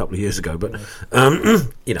a couple of years ago. But,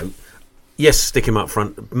 yes, stick him up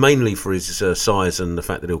front, mainly for his size and the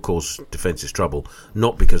fact that he'll cause defences trouble,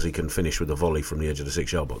 not because he can finish with a volley from the edge of the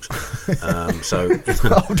 6-yard box. So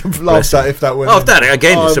I would have loved that if that went. Oh, that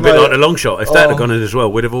again, it's a bit like a long shot. If that had gone in as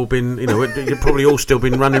well, we'd have all been, we'd probably all still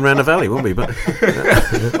been running around the valley, wouldn't we? But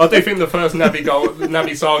I do think the first Naby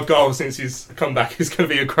Sarr goal since he's come back is going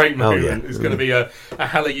to be a great moment. It's going to be a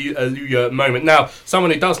hallelujah moment. Now, someone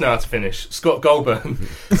who does know how to finish, Scott Goulburn,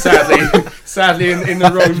 sadly in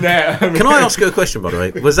the wrong net. Can I ask you a question, by the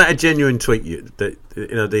way? Was that a genuine tweet?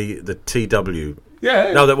 The TW?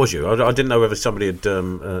 Yeah. No, that was you. I didn't know whether somebody had.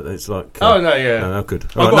 It's like. No, good.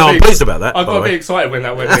 I'm pleased about that. I got a bit excited when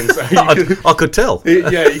that went in. So I could tell.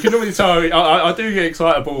 Yeah, you can normally tell. I do get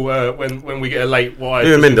excitable when we get a late wide.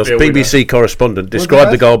 Ewan Mendes, BBC correspondent,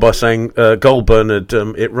 described the goal by saying Goulburn had.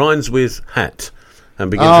 It rhymes with hat. And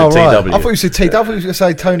begins with TW. I thought you said TW. I was going to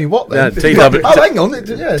say Tony Watt then. Yeah, TW. Hang on.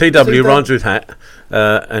 TW rhymes with hat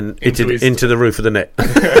and into the roof of the net.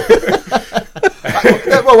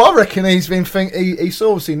 Well, I reckon he's been he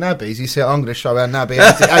saw obviously Nabby's. He said, "I'm going to show our Nabby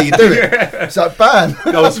how you do it." It's like, bam.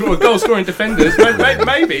 Goal scoring defenders.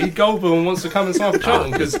 Maybe Goulburn wants to come and sign for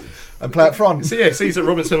Charlton and play up front. So sees that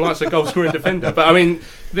Robinson likes a goal scoring defender. But I mean,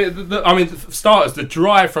 for starters, the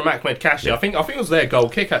drive from Ahmed Kashi. I think it was their goal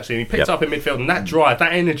kick actually. And he picked up in midfield, and that drive,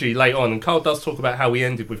 that energy late on. And Carl does talk about how we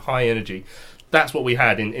ended with high energy. That's what we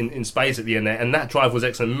had in space at the end there, and that drive was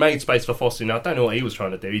excellent. Made space for Foster. Now I don't know what he was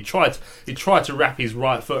trying to do. He tried to wrap his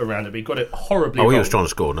right foot around it, but he got it horribly wrong. He was trying to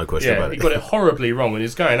score, no question about it. He got it horribly wrong when he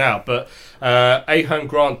was going out. But Ahern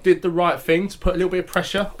Grant did the right thing to put a little bit of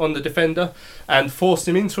pressure on the defender and forced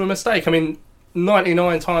him into a mistake. I mean,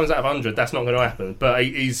 99 times out of 100, that's not going to happen. But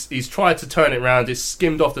he's tried to turn it around. It's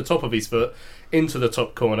skimmed off the top of his foot into the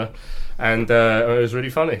top corner. And it was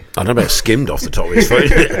really funny. I don't know about skimmed off the top of his foot.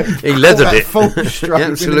 He leathered it. He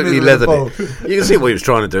absolutely leathered it. You can see what he was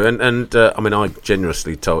trying to do. And I mean, I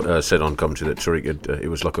generously said on commentary that Tariq it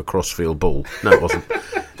was like a crossfield ball. No, it wasn't.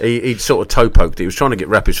 He sort of toe poked it. He was trying to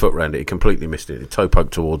wrap his foot around it. He completely missed it. He toe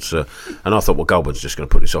poked towards, and I thought, well, Goulburn's just going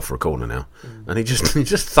to put this off for a corner now. And he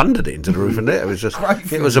just thundered it into the roof and net.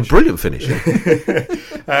 It was a brilliant finish.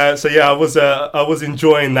 So yeah, I was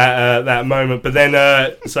enjoying that moment. But then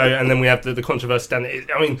and then we have the controversy down there.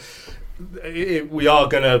 I mean, we are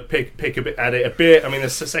going to pick a bit at it a bit. I mean,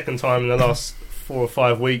 it's the second time in the last 4 or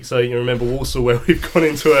 5 weeks. So you remember Walsall where we've gone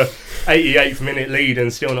into a 88th minute lead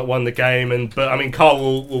and still not won the game. But I mean,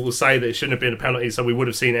 Carl will say that it shouldn't have been a penalty, so we would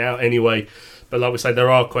have seen it out anyway. But like we say, there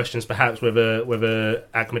are questions perhaps whether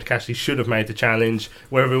Ahmed Kashi should have made the challenge,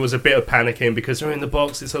 whether it was a bit of panicking because they're in the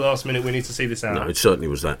box, it's the last minute, we need to see this out. No, it certainly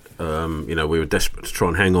was that. We were desperate to try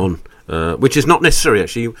and hang on, which is not necessary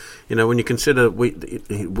actually. When you consider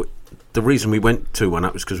the reason we went 2-1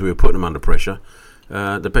 up was because we were putting them under pressure.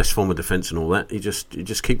 The best form of defence and all that, you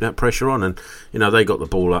just keep that pressure on, and they got the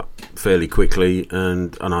ball up fairly quickly,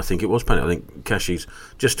 and I think it was panic. I think Kashi's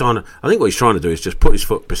just trying to. I think what he's trying to do is just put his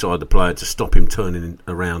foot beside the player to stop him turning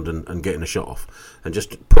around and getting a shot off, and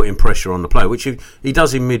just putting pressure on the player, which he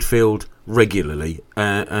does in midfield regularly,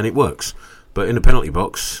 and it works. But in the penalty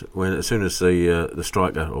box, as soon as the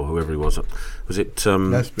striker or whoever he was it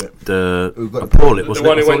Nesbitt. Paulet, wasn't the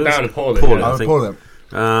one it? who went down, Paulet, I think.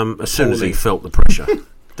 As soon as he felt the pressure,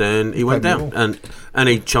 then he went down and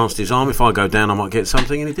he chanced his arm. If I go down, I might get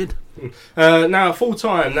something, and he did. Now, full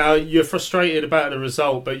time. Now you're frustrated about the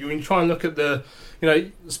result, but you try and look at the.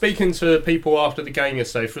 Speaking to people after the game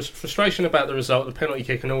yesterday, frustration about the result, the penalty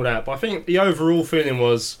kick, and all that. But I think the overall feeling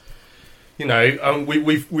was,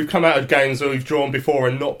 we've come out of games where we've drawn before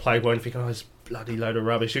and not played well, and thinking, it's bloody load of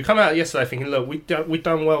rubbish. You come out yesterday thinking, look, we've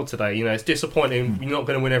done well today. It's disappointing. You're not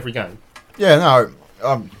going to win every game. Yeah, no.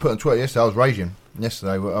 I put on Twitter yesterday. I was raging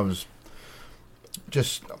yesterday. I was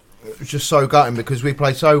just so gutting because we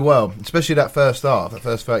played so well, especially that first half, that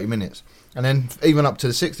first 30 minutes, and then even up to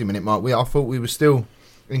the 60-minute mark. I thought we were still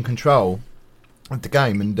in control of the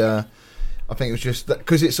game, and I think it was just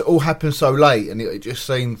because it's all happened so late, and it just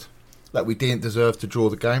seemed like we didn't deserve to draw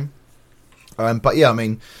the game. But yeah, I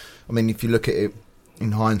mean, if you look at it.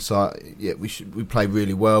 In hindsight, yeah, we played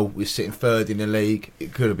really well. We're sitting third in the league.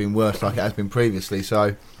 It could have been worse, like it has been previously.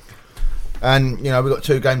 So, and we've got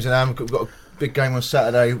 2 games in hand. We've got a big game on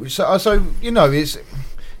Saturday. So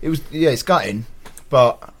it's gutting,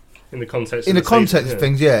 but in the context of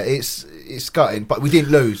things, yeah, it's gutting, but we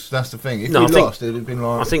didn't lose. That's the thing. If we lost, it would have been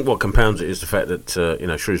like. I think what compounds it is the fact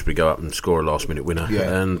that Shrewsbury go up and score a last-minute winner,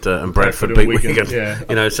 and Bradford beat Wigan.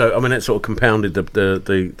 Yeah. So I mean that sort of compounded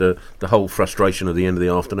the whole frustration at the end of the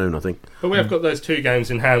afternoon, I think. But we have got those 2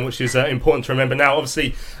 games in hand, which is important to remember. Now,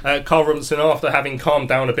 obviously, Carl Robinson, after having calmed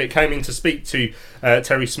down a bit, came in to speak to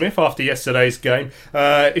Terry Smith after yesterday's game.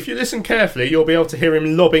 If you listen carefully, you'll be able to hear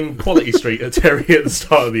him lobbing Quality Street at Terry at the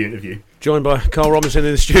start of the interview. Joined by Carl Robinson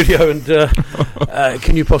in the studio, and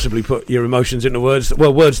can you possibly put your emotions into words?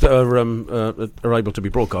 Well, words that are able to be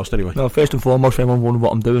broadcast anyway. No, first and foremost, everyone wondering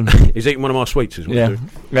what I'm doing. He's eating one of my sweets, is what you're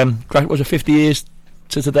doing. Was it 50 years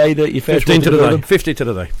to today that you first 15 to the day. 50 to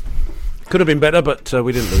the day. Could have been better, but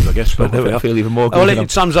we didn't lose, I guess. But I feel even more. Well,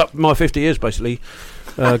 it sums up my 50 years basically.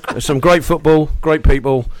 Some great football, great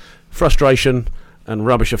people, frustration, and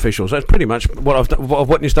rubbish officials. That's pretty much what I've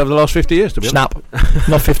witnessed over the last 50 years, to be honest. Snap.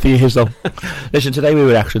 Not 50 years, though. Listen, today we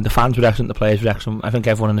were excellent. The fans were excellent. The players were excellent. I think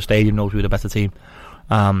everyone in the stadium knows we were the better team.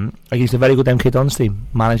 Against a very good MK Dons team.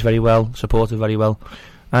 Managed very well, supported very well.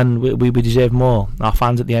 And we deserve more. Our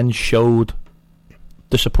fans at the end showed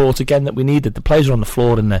the support again that we needed. The players are on the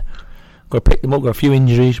floor in there. Got to pick them up. Got a few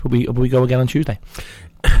injuries, but we go again on Tuesday.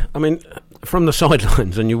 I mean, from the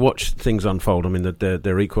sidelines, and you watch things unfold. I mean, their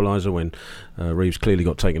equaliser when Reeves clearly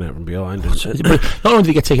got taken out from behind. Not only did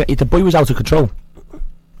he get taken out, the boy was out of control.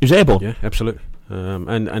 He was airborne. Yeah, absolutely.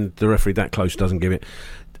 And the referee that close doesn't give it.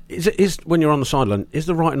 Is when you're on the sideline, is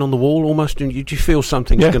the writing on the wall almost? Do you feel there's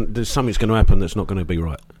something's going to happen that's not going to be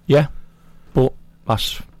right? Yeah, but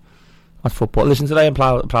that's football. Listen, today I'm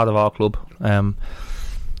proud of our club.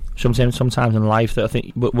 Sometimes in life that I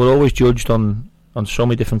think we're always judged on so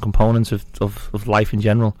many different components of life in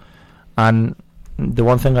general, and the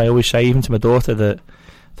one thing I always say, even to my daughter, that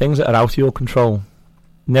things that are out of your control,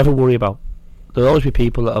 never worry about. There'll always be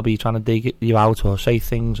people that'll be trying to dig you out or say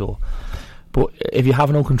things, but if you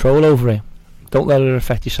have no control over it, don't let it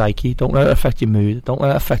affect your psyche, don't let it affect your mood, don't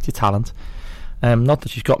let it affect your talent. Not that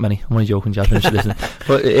she's got many, I'm only joking, Jasmine, she doesn't.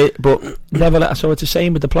 But never let. So it's the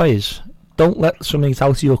same with the players. Don't let something out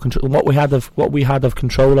of your control. What we had of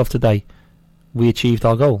control of today, we achieved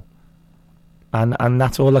our goal, and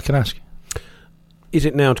that's all I can ask. Is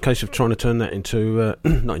it now a case of trying to turn that into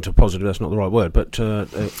not into positive? That's not the right word, but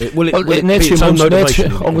will it be its own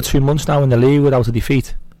motivation? Over 2 months now in the league without a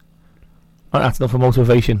defeat. That's enough for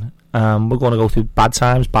motivation. We're going to go through bad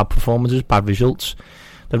times, bad performances, bad results.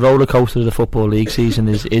 The roller coaster of the Football League season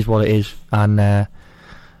is what it is, and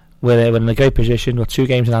we're in a great position. We've got 2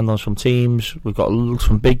 games in hand on some teams. We've got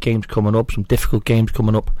some big games coming up, some difficult games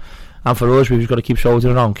coming up. And for us, we've just got to keep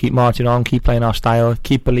soldiering on, keep marching on, keep playing our style,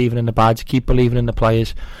 keep believing in the badge, keep believing in the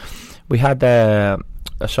players. We had a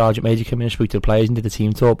Sergeant Major come in and speak to the players and did the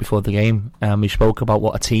team talk before the game. We spoke about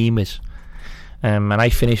what a team is. And I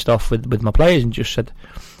finished off with my players and just said,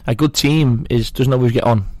 a good team doesn't always get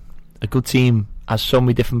on. A good team has so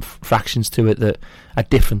many different fractions to it that are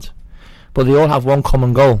different. But they all have one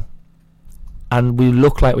common goal. And we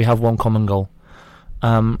look like we have one common goal.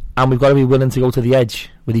 And we've got to be willing to go to the edge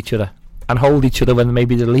with each other and hold each other when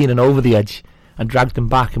maybe they're leaning over the edge and drag them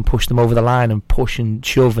back and push them over the line and push and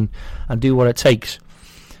shove and do what it takes.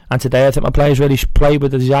 And today I think my players really played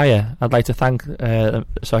with the desire. I'd like to thank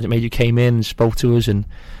Sergeant Major who came in and spoke to us, and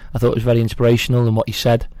I thought it was very inspirational in what he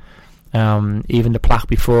said. Even the plaque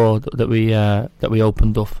before that we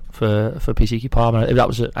opened up for PCK Palmer, that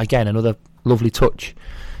was again another lovely touch.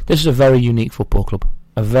 This is a very unique football club.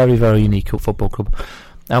 A very, very unique football club,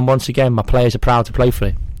 and once again my players are proud to play for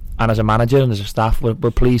it, and as a manager and as a staff we're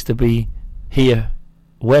pleased to be here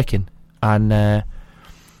working, and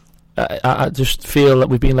I just feel that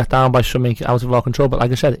we've been let down by something out of our control, but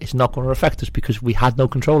like I said, it's not going to affect us because we had no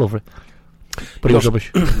control over it. But it was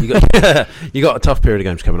rubbish. You got a tough period of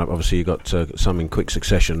games coming up. Obviously, you got some in quick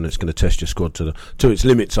succession that's going to test your squad to its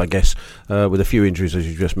limits, I guess, with a few injuries as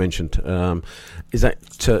you just mentioned. Is that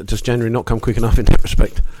does January not come quick enough in that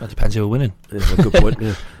respect? That depends who we're winning. That's a good point.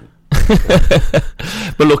 Yeah.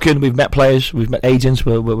 But looking, we've met players, we've met agents.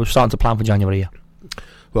 We're starting to plan for January. Yeah.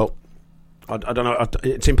 Well, I don't know.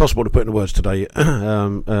 It's impossible to put into words today.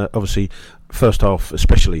 Obviously, first half,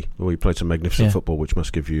 especially, we played some magnificent football, which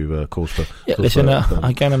must give you cause for. Yeah, listen.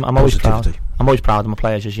 Again, I'm always proud. I'm always proud of my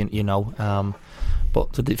players, as you know.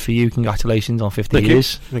 But for you, congratulations on 50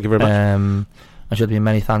 years. Thank you very much. I'm sure there'll be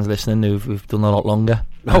many fans listening who've done a lot longer.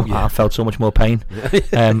 Oh, yeah. I felt so much more pain,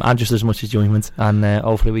 and just as much enjoyment. And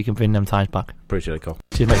hopefully, we can bring them times back. Appreciate it, Carl.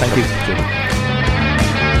 Cheers, mate. Thank you. Cheers.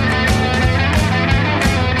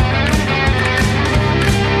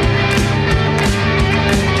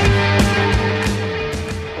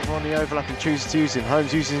 overlapping, chooses to use him.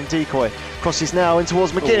 Holmes uses him decoy. Crosses now in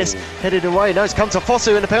towards McGuinness. Headed away. No, it's come to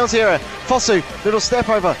Fosu in the penalty area. Fosu, little step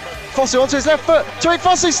over. Fosu onto his left foot. Tariq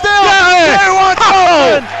Fosu still!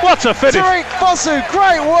 What a finish! Tariq Fosu,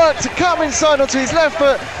 great work to come inside onto his left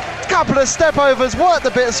foot. Couple of step overs, worked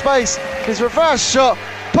a bit of space. His reverse shot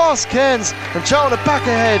past Cairns, and Charlton are back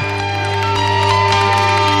ahead.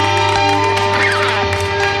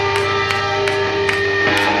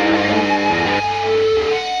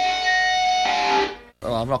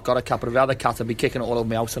 Oh, I've not got a cat, but if I had a cat, I'd be kicking it all over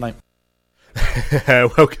my house tonight.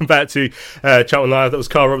 Welcome back to Charlton Live. That was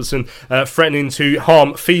Carl Robertson threatening to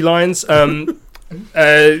harm felines.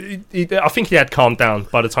 I think he had calmed down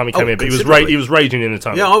by the time he came in, but he was raging in the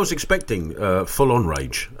tunnel. Yeah, I was expecting full-on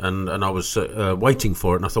rage, and I was waiting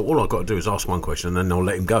for it, and I thought all I've got to do is ask one question, and then I'll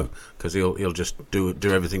let him go, because he'll just do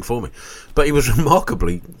everything for me. But he was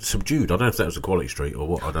remarkably subdued. I don't know if that was a Quality Street or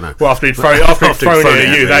what, I don't know. Well, after he'd thrown it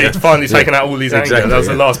at you, they'd finally taken out all his anger. That was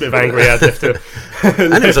the last bit of anger he had left to...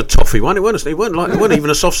 And it was a toffee one. It weren't even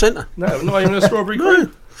a soft centre. No, not even a strawberry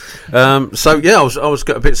cream. So yeah, I was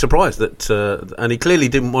a bit surprised that, and he clearly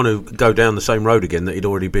didn't want to go down the same road again that he'd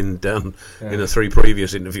already been down in the 3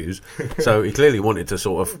 previous interviews. So he clearly wanted to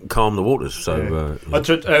sort of calm the waters. So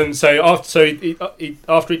after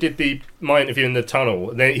he did my interview in the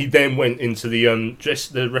tunnel, he then went into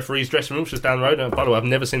the referee's dressing room, which was down the road. And by the way, I've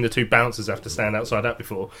never seen the 2 bouncers have to stand outside that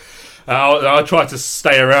before. I tried to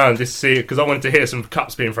stay around just to see it because I wanted to hear some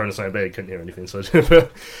cups being thrown aside, but I couldn't hear anything. So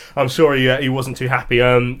I'm sure he wasn't too happy.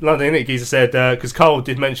 London Nick Geezer said, because Carl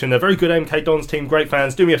did mention a very good MK Dons team, great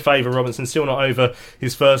fans. Do me a favour, Robinson, still not over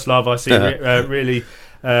his first love. I see really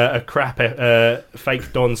a crap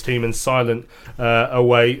fake Dons team and silent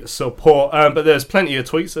away support. But there's plenty of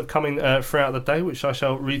tweets that have coming throughout the day, which I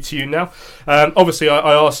shall read to you now. Obviously,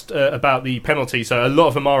 I asked about the penalty, so a lot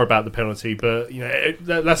of them are about the penalty, but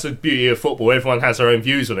that's the beauty of football. Everyone has their own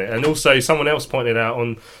views on it. And also, someone else pointed out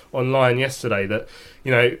online yesterday that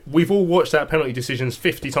we've all watched that penalty decisions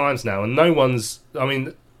 50 times now, and no one's,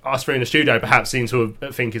 us three in the studio perhaps seem to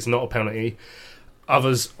think it's not a penalty.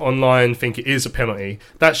 Others online think it is a penalty.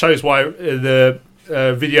 That shows why the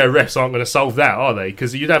video refs aren't going to solve that, are they?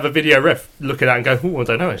 Because you'd have a video ref look at that and go, I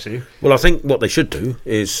don't know, actually. Well, I think what they should do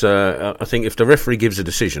is, I think if the referee gives a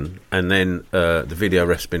decision and then the video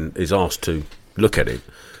ref is asked to look at it,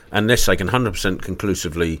 unless they can 100%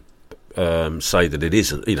 conclusively say that it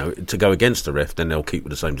isn't, to go against the ref, then they'll keep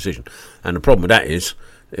with the same decision. And the problem with that is,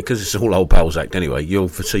 because it's all Old Pals Act anyway, you'll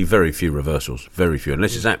see very few reversals, very few.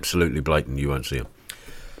 Unless it's absolutely blatant, you won't see them.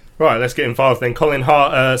 Right, let's get involved then. Colin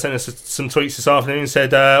Hart sent us some tweets this afternoon and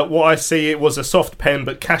said, what I see, it was a soft pen,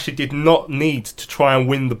 but Cashy did not need to try and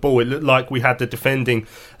win the ball. It looked like we had the defending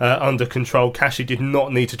under control. Cashy did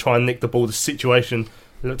not need to try and nick the ball. The situation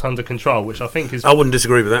looked under control, which I think is... I wouldn't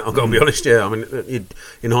disagree with that, I've got to be honest, yeah.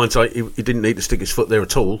 In hindsight, he didn't need to stick his foot there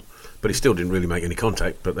at all, but he still didn't really make any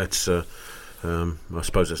contact, but that's... I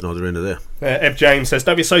suppose that's neither in or there. Ev James says,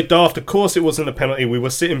 don't be so daft. Of course it wasn't a penalty. We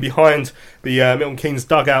were sitting behind the Milton Keynes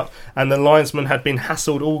dugout and the linesman had been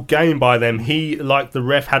hassled all game by them. He, like the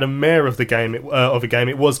ref, had a mare of the game.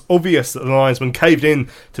 It was obvious that the linesman caved in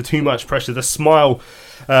to too much pressure. The smile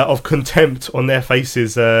of contempt on their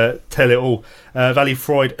faces tell it all.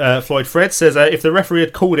 Floyd Fred says, if the referee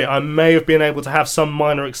had called it, I may have been able to have some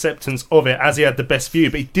minor acceptance of it, as he had the best view,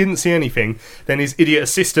 but he didn't see anything. Then his idiot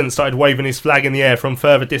assistant started waving his flag in the air from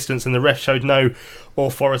further distance, and the ref showed no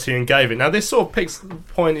authority and gave it. Now, this sort of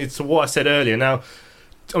pointed to what I said earlier. Now,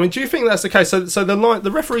 do you think that's the case? So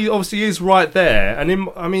the referee obviously is right there,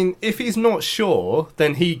 and if he's not sure,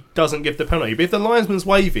 then he doesn't give the penalty. But if the linesman's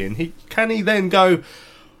waving, can he then go...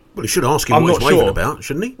 Well, he should ask him what he's waving about,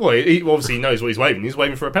 shouldn't he? Well, he obviously knows what he's waving. He's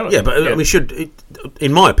waving for a penalty. Yeah, but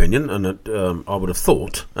in my opinion, and I would have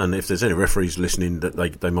thought, and if there's any referees listening, that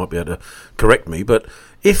they might be able to correct me. But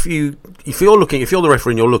if you're the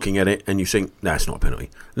referee and you're looking at it and you think, nah, it's not a penalty,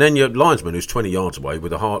 and then your linesman who's 20 yards away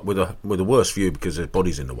with a worse view because his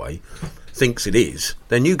body's in the way thinks it is,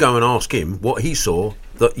 then you go and ask him what he saw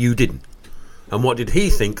that you didn't. And what did he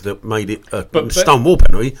think that made it a stonewall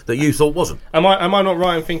penalty that you thought wasn't? Am I not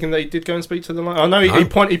right in thinking that he did go and speak to the linesman? I know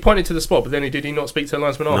he pointed to the spot, but then did he not speak to the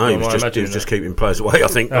linesman after? No, he was just keeping players away, I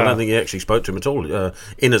think. I don't think he actually spoke to him at all.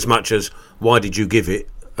 In as much as, why did you give it?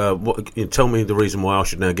 Tell me the reason why I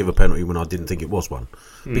should now give a penalty when I didn't think it was one.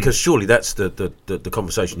 Because surely that's the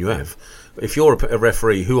conversation you have. If you're a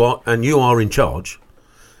referee you are in charge,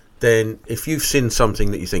 then if you've seen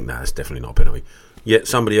something that you think, it's definitely not a penalty, yet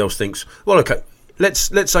somebody else thinks, well, okay,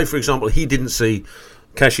 let's say, for example, he didn't see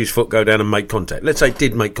Cashy's foot go down and make contact. Let's say it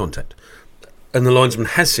did make contact, and the linesman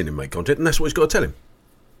has seen him make contact, and that's what he's got to tell him.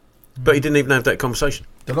 But he didn't even have that conversation.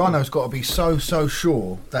 The lino's got to be so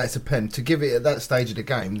sure that it's a pen. To give it at that stage of the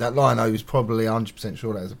game, that lino is probably 100%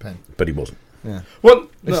 sure that it's a pen. But he wasn't. Yeah. Well,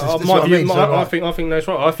 I think that's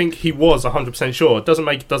right. I think he was 100% sure. It doesn't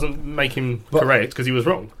make him correct because he was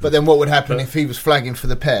wrong. But then what would happen if he was flagging for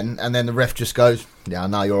the pen and then the ref just goes, "Yeah, I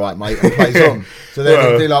know you're right, mate," and plays on? So then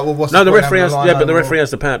it'd be like, "Well, what's the referee has? Yeah, but the referee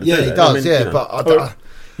has the power to do that. Yeah, he does. But I don't.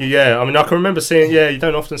 Yeah, I mean, I can remember seeing. Yeah, you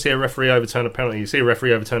don't often see a referee overturn a penalty. You see a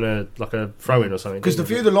referee overturn a throw-in or something. Because the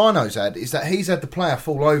view the lino's had is that he's had the player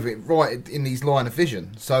fall over it right in his line of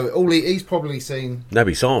vision. So he's probably seen.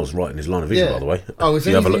 Naby Sarr's right in his line of vision, by the way. Oh, is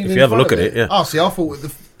he? If you have a look at it, yeah. Oh, see, I thought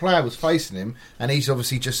the player was facing him, and he's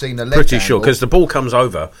obviously just seen the leg. Pretty sure, because the ball comes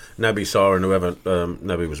over Naby Sarr and whoever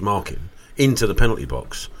Naby was marking into the penalty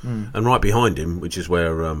box, and right behind him, which is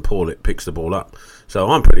where Paulitt picks the ball up. So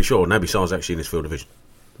I'm pretty sure Naby Sarr's actually in his field of vision.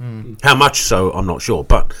 How much so, I'm not sure.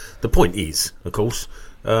 But the point is, of course,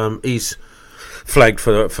 he's flagged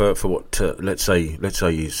for what let's say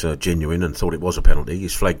he's genuine and thought it was a penalty.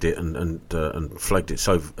 He's flagged it and flagged it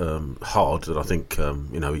so hard that I think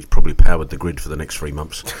he's probably powered the grid for the next 3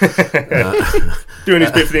 months. Doing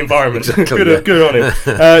his bit for the environment. Exactly, good on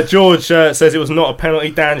him. George says it was not a penalty.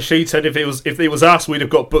 Dan Sheed said if it was us, we'd have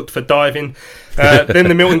got booked for diving. Then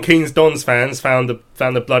the Milton Keynes Dons fans found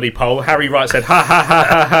the bloody pole. Harry Wright said ha ha ha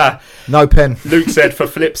ha ha. No pen. Luke said for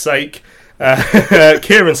flip's sake.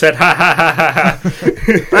 Kieran said ha ha ha ha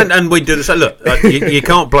ha. and we do the same. Look, you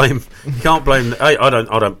can't blame. I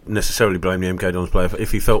don't necessarily blame the MK Dons player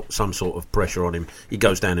if he felt some sort of pressure on him. He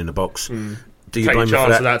goes down in the box. Do you blame him for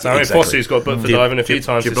that? Exactly. I mean, Fossey's got booked for diving a few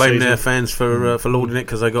times. Do you blame their fans for lauding it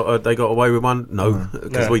because they got away with one? No,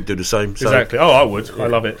 because we do the same. So. Exactly. Oh, I would. I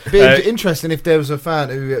love it. It'd be interesting if there was a fan,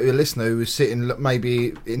 a listener, who was sitting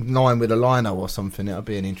maybe in line with a lino or something. It'd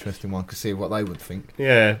be an interesting one to see what they would think.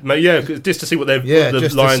 Yeah, just to see what the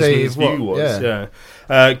linesman's view was. Yeah.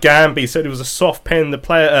 Gamby said it was a soft pen. The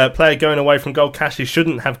player going away from goal, Cashy,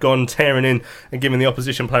 shouldn't have gone tearing in and given the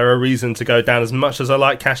opposition player a reason to go down. As much as I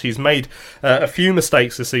like Cashy, he's made a few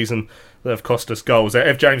mistakes this season that have cost us goals.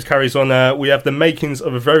 F. James carries on. We have the makings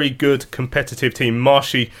of a very good competitive team.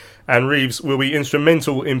 Marshy and Reeves will be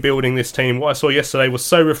instrumental in building this team. What I saw yesterday was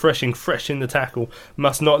so refreshing, fresh in the tackle.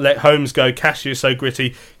 Must not let Holmes go. Cashy is so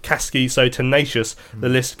gritty, Kasky so tenacious. The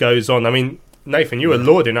list goes on. I mean, Nathan, you were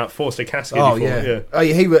lauding up Forster Kasky before.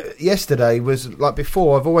 Yeah. Yesterday was like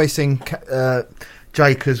before. I've always seen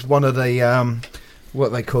Jake as one of the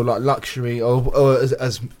what they call like luxury, or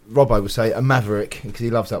as Robbo would say, a maverick, because he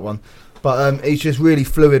loves that one. But he's just really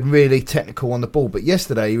fluid, really technical on the ball. But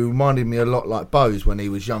yesterday he reminded me a lot like Bose when he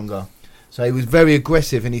was younger. So he was very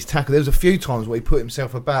aggressive in his tackle. There was a few times where he put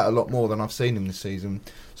himself about a lot more than I've seen him this season.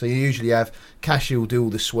 So you usually have Cashy will do all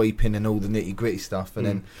the sweeping and all the nitty gritty stuff, and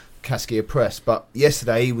then Kasky a press. But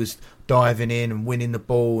yesterday he was diving in and winning the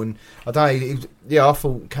ball, and I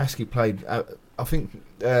thought Kasky played. I think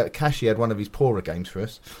Cashy had one of his poorer games for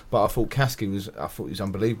us, but I thought Kasky was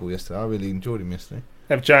unbelievable yesterday. I really enjoyed him yesterday.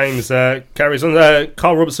 F. James carries on.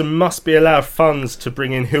 Carl Robertson must be allowed funds to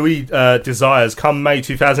bring in who he desires. Come May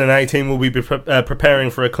 2018, we'll be preparing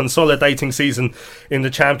for a consolidating season in the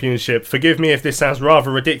Championship. Forgive me if this sounds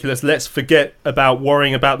rather ridiculous. Let's forget about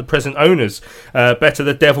worrying about the present owners. Better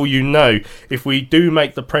the devil you know. If we do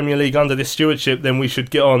make the Premier League under this stewardship, then we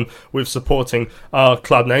should get on with supporting our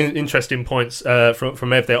club. Now, interesting points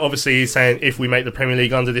from Ev there. Obviously, he's saying if we make the Premier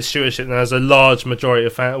League under this stewardship, and there's a large majority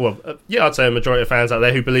of fans, I'd say a majority of fans out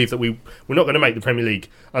there who believe that we're not going to make the Premier League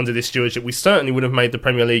under this stewardship. We certainly would have made the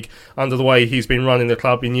Premier League under the way he's been running the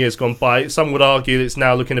club in years gone by. Some would argue that it's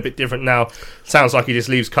now looking a bit different now. Sounds like he just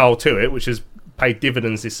leaves Carl to it, which has paid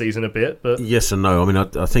dividends this season a bit. But yes and no. I mean,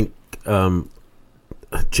 I think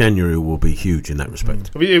January will be huge in that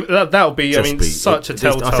respect. That'll be, such a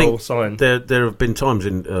telltale sign. There have been times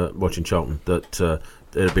in watching Charlton that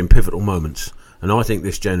there have been pivotal moments, and I think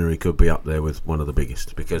this January could be up there with one of the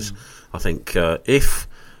biggest, because I think if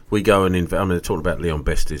we go and invest, they're talking about Leon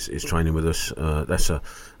Best is training with us. That's a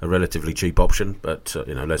relatively cheap option, but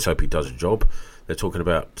let's hope he does a job. They're talking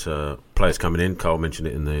about players coming in. Carl mentioned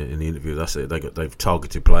it in the interview with us. They've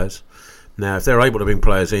targeted players. Now, if they're able to bring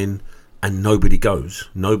players in and nobody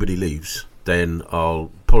leaves, then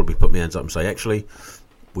I'll probably put my hands up and say, actually,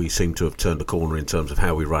 we seem to have turned the corner in terms of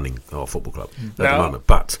how we're running our football club at the moment.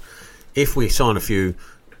 But if we sign a few,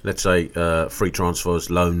 let's say, free transfers,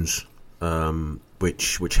 loans,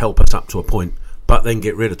 which help us up to a point, but then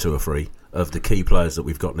get rid of 2 or 3 of the key players that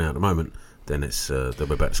we've got now at the moment, then they'll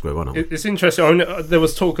be back to square one. It's interesting.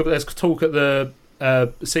 There's talk at the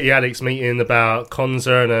City Addicts meeting about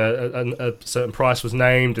Konza, and a certain price was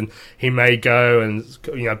named, and he may go, and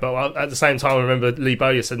but at the same time, I remember Lee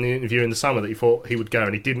Bowyer said in the interview in the summer that he thought he would go,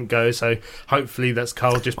 and he didn't go. So hopefully that's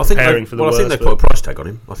Carl just preparing for the worst. I think they put a price tag on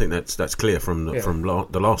him. I think that's clear from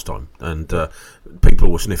the last time, and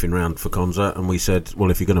people were sniffing around for Konza, and we said,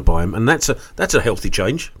 well, if you're going to buy him, and that's a healthy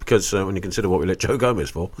change, because when you consider what we let Joe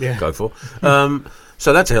Gomez go for.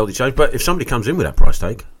 So that's a healthy change. But if somebody comes in with that price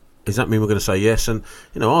tag, does that mean we're going to say yes? And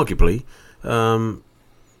arguably,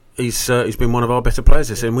 he's been one of our better players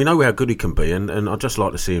this year, and we know how good he can be. And I'd just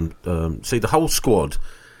like to see him see the whole squad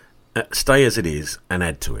stay as it is and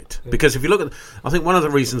add to it. Yeah. Because if you look at, I think one of the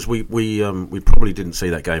reasons we probably didn't see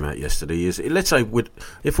that game out yesterday is, let's say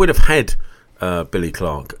if we'd have had Billy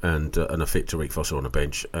Clark and a fit Tariq Foster on the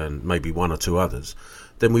bench, and maybe one or two others,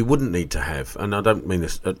 then we wouldn't need to have, and I don't mean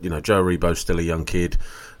this, Joe Aribo's still a young kid.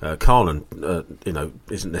 Carlin,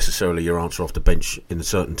 isn't necessarily your answer off the bench in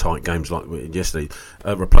certain tight games like yesterday.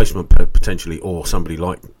 Replacement potentially, or somebody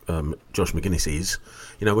like Josh McGuinness is.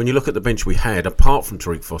 When you look at the bench we had, apart from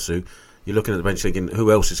Tariq Fosu, you're looking at the bench thinking,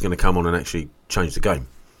 who else is going to come on and actually change the game?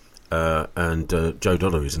 And Joe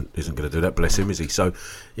Doddo isn't going to do that. Bless him, is he? So,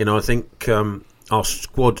 I think our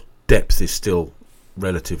squad depth is still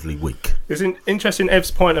relatively weak. It's interesting,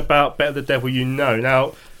 Ev's point about better the devil you know.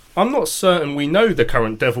 Now, I'm not certain we know the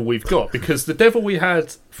current devil we've got, because the devil we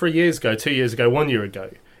had 3 years ago, 2 years ago, 1 year ago,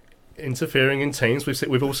 interfering in teams,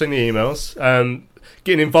 we've all seen the emails,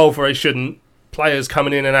 getting involved where he shouldn't, players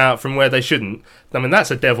coming in and out from where they shouldn't. I mean, that's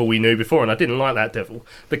a devil we knew before, and I didn't like that devil.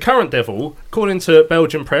 The current devil, according to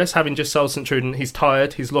Belgian press, having just sold St Truden, he's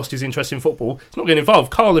tired, he's lost his interest in football, he's not getting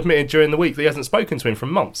involved. Carl admitted during the week that he hasn't spoken to him for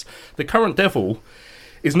months. The current devil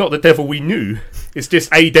is not the devil we knew. It's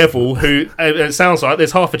just a devil who, it sounds like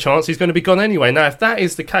there's half a chance he's going to be gone anyway. Now, if that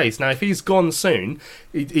is the case, if he's gone soon,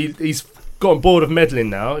 he's gotten bored of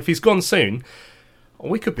meddling now, if he's gone soon,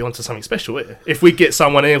 we could be onto something special here if we get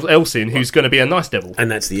someone else in who's going to be a nice devil. And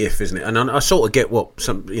that's the if, isn't it? And I sort of get what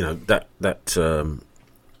that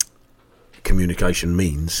communication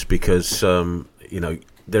means, because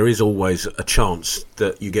there is always a chance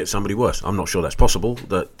that you get somebody worse. I'm not sure that's possible.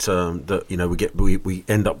 That we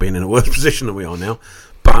end up being in a worse position than we are now,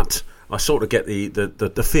 but I sort of get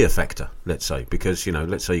the fear factor. Let's say, because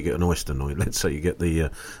let's say you get an Oyster Night. Let's say you get the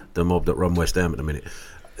mob that run West Ham at the minute.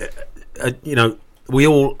 We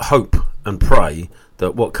all hope and pray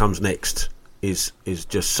that what comes next is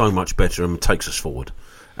just so much better and takes us forward,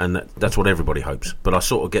 and that's what everybody hopes. But I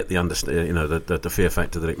sort of get the fear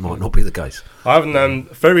factor that it might not be the case. I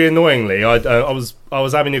haven't. Very annoyingly, I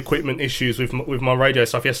was having equipment issues with my radio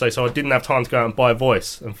stuff yesterday, so I didn't have time to go out and buy a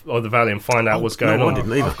voice of the Valley and find out what's going on. I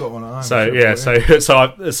didn't either. I've got one at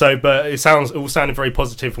home. But it sounded very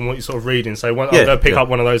positive from what you're sort of reading. So I'll go pick up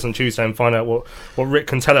one of those on Tuesday and find out what Rick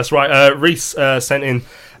can tell us. Right, Reese sent in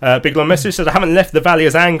big long message, says, I haven't left the Valley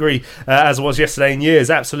as angry as I was yesterday in years.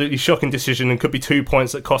 Absolutely shocking decision, and could be 2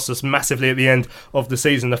 points that cost us massively at the end of the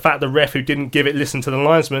season. The fact the ref who didn't give it listened to the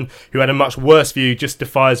linesman who had a much worse view just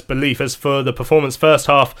defies belief. As for the performance first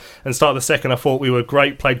half and start of the second, I thought we were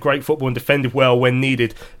great, played great football and defended well when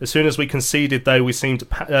needed. As soon as we conceded, though, we seemed to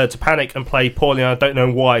panic and play poorly, and I don't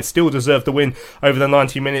know why. Still deserved the win over the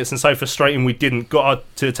 90 minutes, and so frustrating we didn't. Got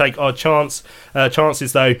to take our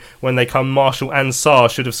chances, though, when they come. Marshall and Sarr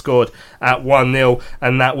should have scored at 1-0,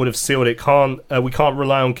 and that would have sealed it. We can't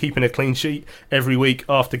rely on keeping a clean sheet every week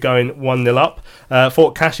after going 1-0 up.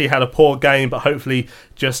 Thought Cashy had a poor game, but hopefully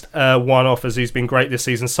just one off, as he's been great this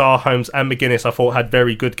season. Sarr, Holmes and McGuinness, I thought, had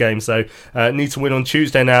very good games, though. Need to win on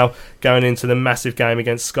Tuesday now, going into the massive game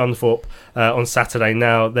against Scunthorpe on Saturday.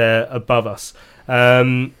 Now they're above us.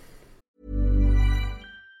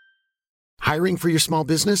 Hiring for your small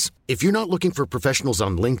business? If you're not looking for professionals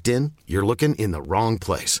on LinkedIn, you're looking in the wrong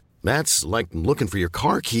place. That's like looking for your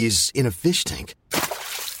car keys in a fish tank.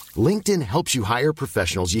 LinkedIn helps you hire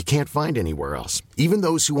professionals you can't find anywhere else, even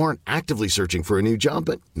those who aren't actively searching for a new job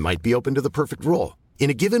but might be open to the perfect role. In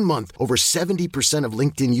a given month, over 70% of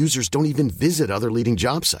LinkedIn users don't even visit other leading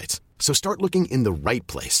job sites. So start looking in the right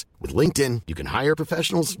place. With LinkedIn, you can hire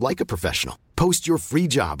professionals like a professional. Post your free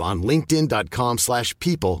job on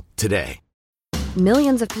linkedin.com/people today.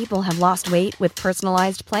 Millions of people have lost weight with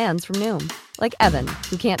personalized plans from Noom. Like Evan,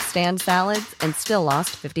 who can't stand salads and still lost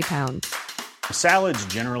 50 pounds. Salads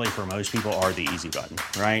generally for most people are the easy button,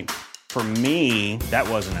 right? For me, that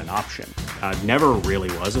wasn't an option. I never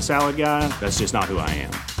really was a salad guy. That's just not who I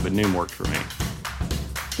am. But Noom worked for me.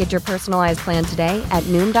 Get your personalized plan today at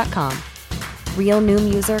Noom.com. Real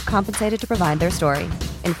Noom user compensated to provide their story.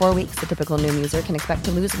 In 4 weeks, the typical Noom user can expect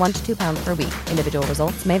to lose 1 to 2 pounds per week. Individual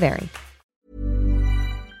results may vary.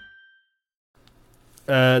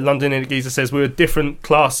 London in Giza says, we're a different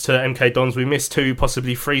class to MK Dons. We missed 2,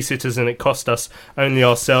 possibly 3 sitters, and it cost us. Only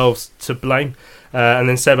ourselves to blame. And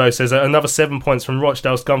then Sebo says, another 7 points from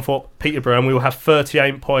Rochdale, Scunthorpe, Peterborough, and we will have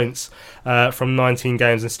 38 points from 19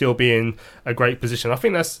 games and still be in a great position. I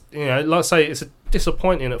think that's, like I say, it's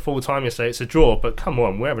disappointing at full time yesterday. It's a draw, but come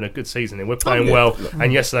on, we're having a good season and we're playing well.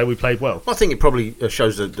 And yesterday we played well. I think it probably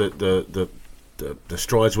shows the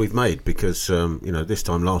strides we've made, because this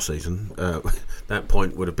time last season that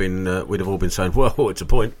point would have been we'd have all been saying, well, it's a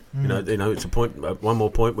point. It's a point, one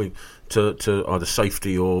more point to either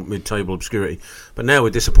safety or mid-table obscurity. But now we're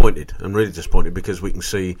disappointed, and really disappointed, because we can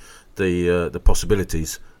see the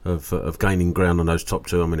possibilities of gaining ground on those top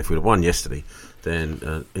 2. I mean, if we'd have won yesterday,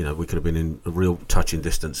 then we could have been in a real touching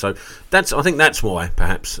distance. So I think that's why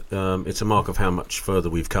perhaps it's a mark of how much further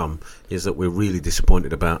we've come, is that we're really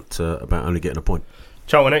disappointed about only getting a point.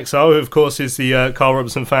 Charlton XO, who of course is the Carl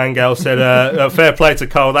Robertson fan gal, said fair play to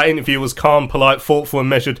Carl. That interview was calm, polite, thoughtful and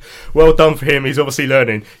measured. Well done for him. He's obviously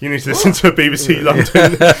learning. You need to listen to BBC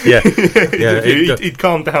London. He'd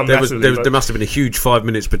calmed down massively. There must have been a huge 5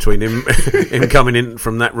 minutes between him coming in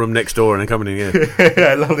from that room next door and coming in here.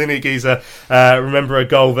 Yeah, London Giza. Remember a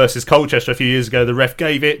goal versus Colchester a few years ago. The ref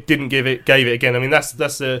gave it, didn't give it, gave it again. I mean,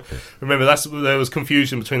 there was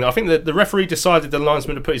confusion between that. I think that the referee decided the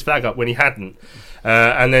linesman to put his flag up when he hadn't.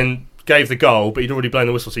 And then gave the goal, but he'd already blown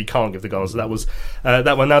the whistle, so he can't give the goal. So that was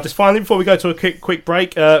that one. Now, just finally, before we go to a quick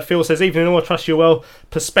break, Phil says, evening all, I trust you well.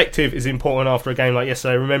 Perspective is important after a game like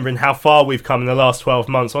yesterday, remembering how far we've come in the last 12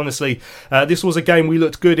 months. Honestly, this was a game we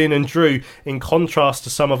looked good in and drew, in contrast to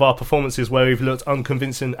some of our performances where we've looked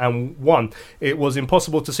unconvincing and won. It was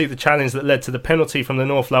impossible to see the challenge that led to the penalty from the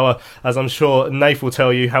North Lower, as I'm sure Nath will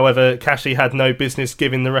tell you. However, Cashley had no business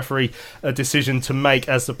giving the referee a decision to make,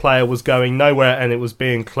 as the player was going nowhere and it was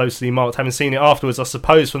being closely marked. Having seen it afterwards, I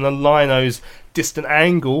suppose from the Lino's distant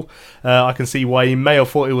angle, I can see why he may have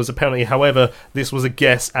thought it was a penalty. However, this was a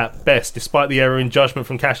guess at best. Despite the error in judgment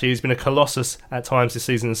from Cashley, he's been a colossus at times this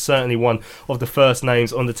season, and certainly one of the first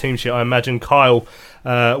names on the team sheet. I imagine Kyle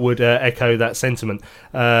would echo that sentiment.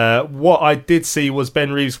 What I did see was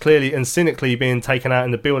Ben Reeves clearly and cynically being taken out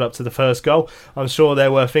in the build-up to the first goal. I'm sure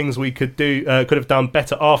there were things we could have done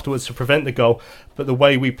better afterwards to prevent the goal, but the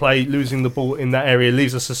way we play, losing the ball in that area,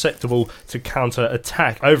 leaves us susceptible to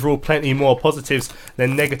counter-attack. Overall, plenty more positives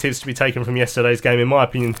than negatives to be taken from yesterday's game, in my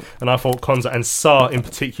opinion, and I thought Konza and Sarr in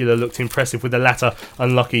particular looked impressive, with the latter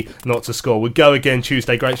unlucky not to score. We'll go again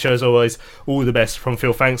Tuesday. Great show as always. All the best from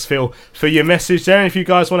Phil. Thanks, Phil, for your message there. And if you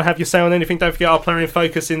guys want to have your say on anything, don't forget our player in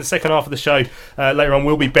focus in the second half of the show. Later on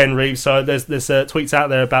will be Ben Reeves, so there's tweets out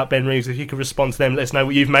there about Ben Reeves. If you can respond to them, let us know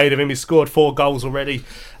what you've made of him. He's scored 4 goals already.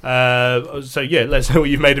 So yeah, let's know what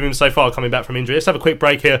you've made of him so far coming back from injury. Let's have a quick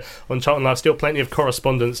break here on Charlton Live. Still plenty of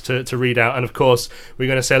correspondence to read out, and of course we're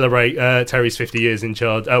going to celebrate Terry's 50 years in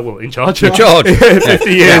charge.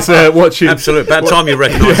 50 years watching. Absolute bad time you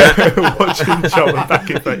recognise that. Watching Charlton. Back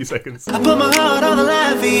in 30 seconds. I put my heart on the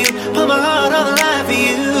line for you. Put my heart on the line for you.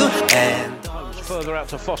 And further out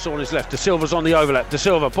to Foster on his left. De Silva's on the overlap. De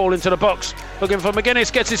Silva, ball into the box, looking for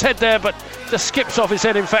McGuinness, gets his head there, but just skips off his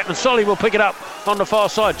head, in fact, and Solly will pick it up on the far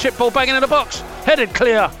side. Chip ball banging in the box, headed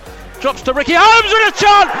clear, drops to Ricky Holmes with a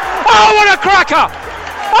shot. Oh, what a cracker!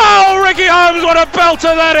 Oh, Ricky Holmes, what a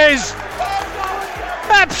belter that is!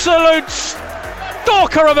 Absolute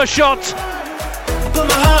stalker of a shot. put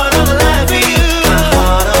my heart on the line for you. My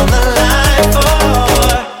heart on the line for.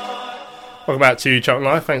 Welcome back to Charlton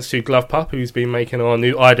Live. Thanks to Glove Pup, who's been making our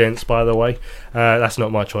new idents, by the way. That's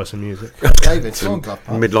not my choice of music. David, on Glove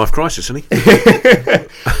Pup. Midlife crisis, isn't he?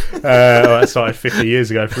 That started 50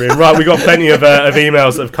 years ago for him. Right, we've got plenty of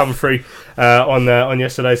emails that have come through on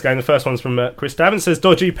yesterday's game. The first one's from Chris Davin. Says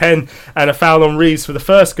dodgy pen and a foul on Reeves for the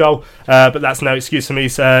first goal, but that's no excuse for me. He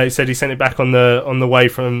said he sent it back on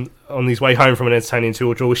his way home from an entertaining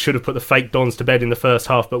 2-2 draw. We should have put the fake Dons to bed in the first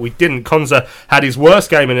half, but we didn't. Konza had his worst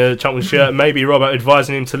game in a Charlton shirt. Maybe Robert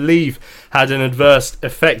advising him to leave had an adverse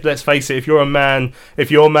effect. Let's face it, if your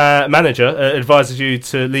manager advises you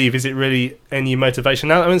to leave, is it really any motivation?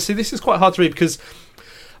 Now, I mean, see, this is quite hard to read because,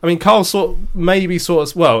 I mean, Carl it's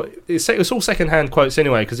all second-hand quotes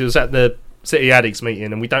anyway, because it was at the City Addicts meeting,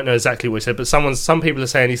 and we don't know exactly what he said, but some people are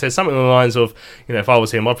saying he said something along the lines of, if I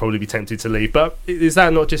was him, I'd probably be tempted to leave. But is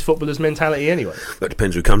that not just footballers' mentality anyway? That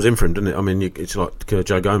depends who comes in for him, doesn't it? I mean, it's like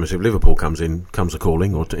Joe Gomez. If Liverpool comes a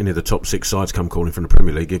calling, or any of the top 6 sides come calling from the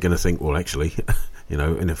Premier League, you're going to think, well, actually,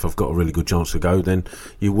 and if I've got a really good chance to go, then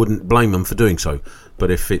you wouldn't blame them for doing so. But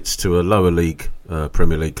if it's to a lower league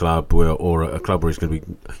Premier League club or a club where he's going to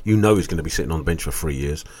be, he's going to be sitting on the bench for 3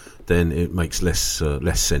 years, then it makes less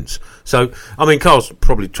sense. So, I mean, Carl's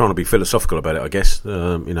probably trying to be philosophical about it, I guess.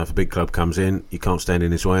 If a big club comes in, you can't stand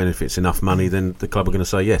in his way, and if it's enough money, then the club are going to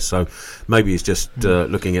say yes. So maybe he's just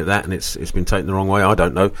looking at that, and it's been taken the wrong way. I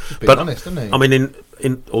don't know. But honest, isn't he? I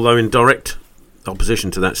mean, although in direct opposition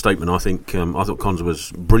to that statement, I think I thought Conza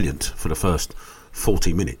was brilliant for the first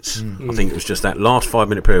 40 minutes. I think it was just that last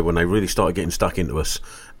 5-minute period when they really started getting stuck into us,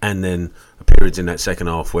 and then periods in that second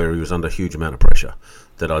half where he was under a huge amount of pressure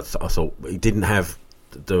that I thought he didn't have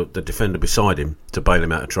the defender beside him to bail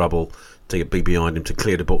him out of trouble, to be behind him, to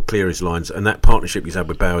clear the ball, clear his lines. And that partnership he's had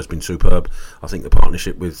with Bauer has been superb. I think the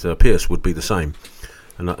partnership with Pearce would be the same.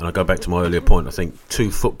 And I go back to my earlier point. I think two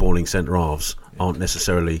footballing centre halves aren't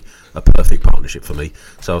necessarily a perfect partnership for me.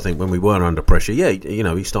 So I think when we were under pressure,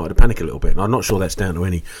 he started to panic a little bit. And I'm not sure that's down to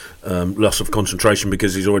any loss of concentration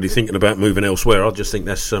because he's already thinking about moving elsewhere. I just think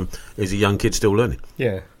that's he's a young kid still learning.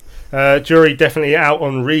 Yeah. Jury definitely out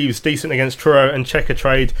on Reeves, decent against Truro and Checker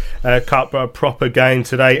Trade Cup, but a proper game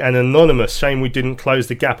today. And Anonymous, shame we didn't close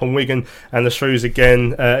the gap on Wigan and the Shrews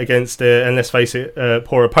again against, and let's face it,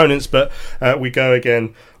 poor opponents, but we go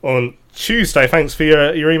again on Tuesday. Thanks for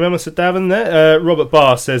your email, Mr. Davin there. Robert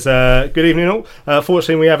Barr says, good evening all.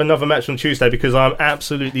 Fortunately, we have another match on Tuesday because I'm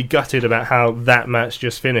absolutely gutted about how that match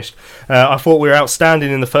just finished. I thought we were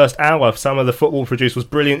outstanding in the first hour. Some of the football produced was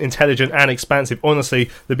brilliant, intelligent and expansive. Honestly,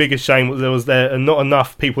 the biggest shame was there not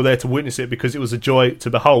enough people there to witness it because it was a joy to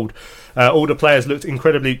behold. All the players looked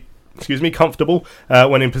incredibly comfortable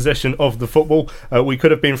when in possession of the football. We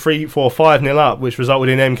could have been 3-4, 5-0 up, which resulted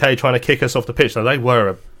in MK trying to kick us off the pitch. Now, they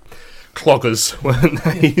were cloggers, weren't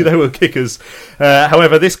they? They were kickers.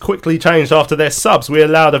 However, this quickly changed after their subs. We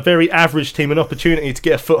allowed a very average team an opportunity to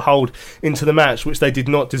get a foothold into the match, which they did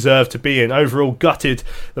not deserve to be in. Overall, gutted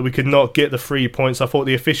that we could not get the 3 points. I thought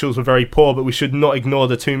the officials were very poor, but we should not ignore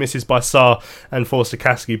the 2 misses by Sarr and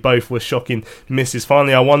Forster-Caskey. Both were shocking misses.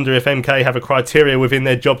 Finally, I wonder if MK have a criteria within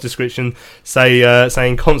their job description,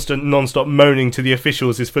 saying constant non-stop moaning to the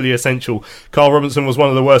officials is fully essential. Carl Robinson was one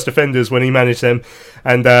of the worst offenders when he managed them,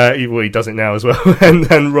 and he does it now as well.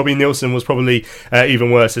 and Robbie Nielsen was probably even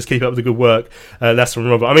worse. Just keep up the good work. That's from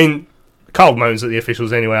Robert. I mean, Carl moans at the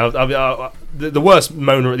officials anyway. The worst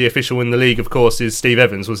moaner at the official in the league, of course, is Steve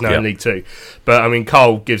Evans, was now in League 2. But I mean,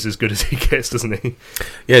 Carl gives as good as he gets, doesn't he?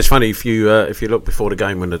 Yeah, it's funny if you look before the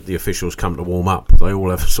game when the officials come to warm up, they all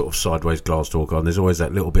have sort of sideways glass talk on. There's always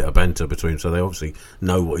that little bit of banter between them, so they obviously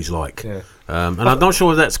know what he's like. Yeah. And I'm not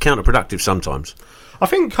sure if that's counterproductive sometimes. I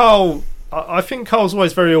think Carl's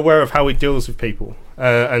always very aware of how he deals with people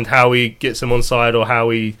and how he gets them on side, or how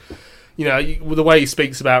he, the way he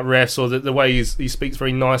speaks about refs, or the way he speaks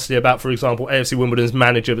very nicely about, for example, AFC Wimbledon's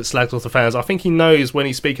manager that slags off the fans. I think he knows when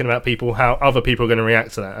he's speaking about people how other people are going to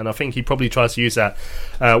react to that, and I think he probably tries to use that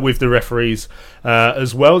with the referees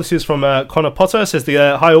as well. This is from Connor Potter. Says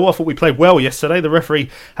hi all, I thought we played well yesterday. The referee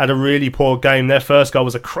had a really poor game. Their first goal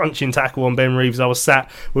was a crunching tackle on Ben Reeves. I was sat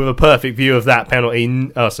with a perfect view of that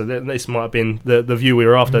penalty. So this might have been the view we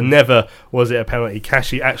were after. Never was it a penalty.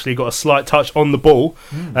 Kashi actually got a slight touch on the ball,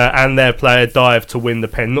 and their player dived to win the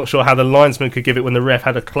pen. Not sure how the linesman could give it when the ref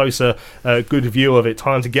had a closer good view of it.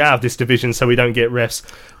 Time to get out of this division so we don't get refs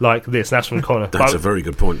like this. That's from Connor. That's a very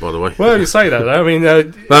good point, by the way. Well, you say that though. I mean,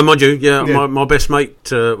 mind you, my best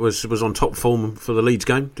mate was on top form for the Leeds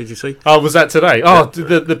game. Did you see? Oh, was that today? Oh,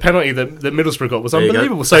 the penalty that Middlesbrough got was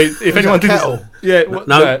unbelievable. So if anyone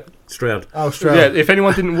didn't, Stroud. Oh, Stroud. Yeah, if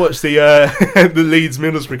anyone didn't watch the the Leeds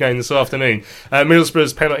Middlesbrough game this afternoon,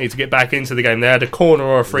 Middlesbrough's penalty to get back into the game, they had a corner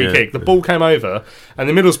or a free kick. The ball came over, and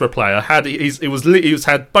the Middlesbrough player had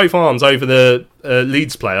both arms over the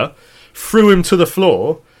Leeds player, threw him to the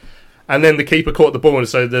floor. And then the keeper caught the ball, and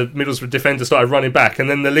so the Middlesbrough defender started running back. And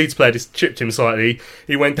then the Leeds player just chipped him slightly.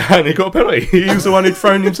 He went down and he got a penalty. He was the one who'd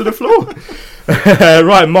thrown him to the floor.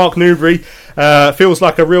 Right, Mark Newbury feels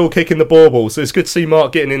like a real kick in the bauble. So it's good to see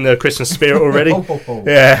Mark getting in the Christmas spirit already.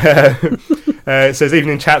 Yeah. It says,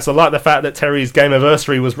 evening chaps, I like the fact that Terry's game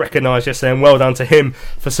anniversary was recognised yesterday, and well done to him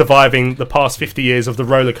for surviving the past 50 years of the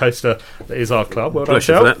roller coaster that is our club. Well done,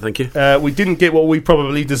 Shell. For that, thank you. We didn't get what we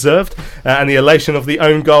probably deserved, and the elation of the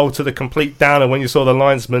own goal to the complete downer when you saw the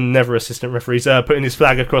linesman, never assistant referees, putting his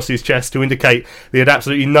flag across his chest to indicate they had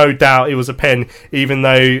absolutely no doubt it was a pen, even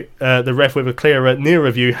though the ref with a clearer near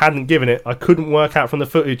review hadn't given it. I couldn't work out from the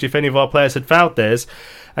footage if any of our players had fouled theirs,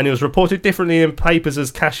 and it was reported differently in papers as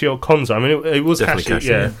Kashi or Konza. I mean, it was Kashi,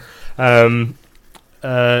 yeah.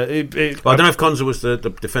 I don't know if Konza was the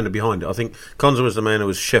defender behind it. I think Konza was the man who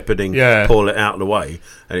was shepherding Paul out of the way,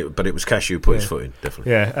 but it was Cashew who put his foot in,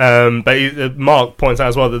 definitely. Yeah, but Mark points out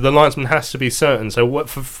as well that the linesman has to be certain. So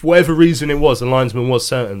for whatever reason it was, the linesman was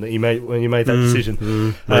certain that when you made that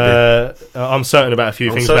decision. I'm certain about a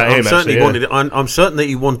few things about him. I'm certain that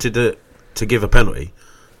he wanted to give a penalty.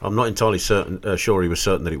 I'm not entirely sure he was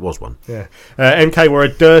certain that it was one. Yeah, MK were a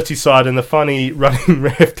dirty side, and the funny running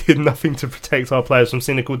ref did nothing to protect our players from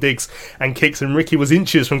cynical digs and kicks. And Ricky was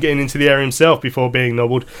inches from getting into the area himself before being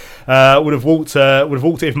nobbled. Would have walked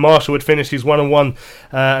if Marshall had finished his 1-on-1,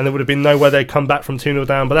 and there would have been no way they'd come back from 2-0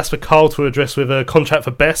 down. But that's for Carl to address with a contract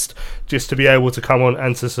for Best, just to be able to come on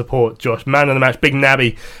and to support Josh. Man of the match, big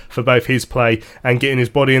nabby for both his play and getting his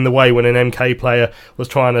body in the way when an MK player was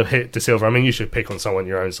trying to hit De Silva. I mean, you should pick on someone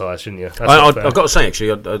your own size, shouldn't you? I've got to say, actually,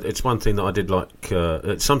 it's one thing that I did like.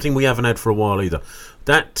 It's something we haven't had for a while either.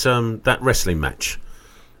 That wrestling match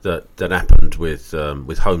that happened with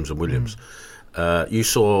Holmes and Williams. You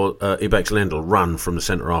saw Ibex Lendl run from the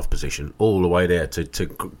centre half position all the way there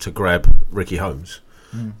to grab Ricky Holmes.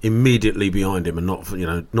 Immediately behind him,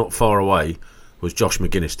 and not far away, was Josh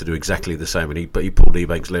McGuinness to do exactly the same, but he pulled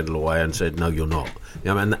Ebanks Lendl away and said, "No, you're not."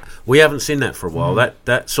 We haven't seen that for a while.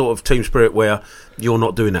 That sort of team spirit where you're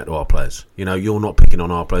not doing that to our players. You're not picking on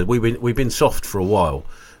our players. We've been soft for a while.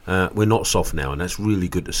 We're not soft now, and that's really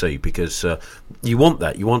good to see, because you want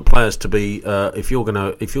that. You want players to be. If you're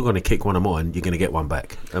gonna kick one of mine, you're gonna get one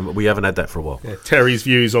back. We haven't had that for a while. Yeah, Terry's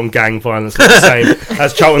views on gang violence are the same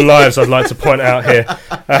as Charlton Lives, I'd like to point out here.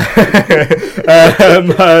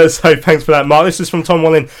 So thanks for that, Mark. This is from Tom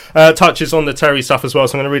Wallin. Touches on the Terry stuff as well,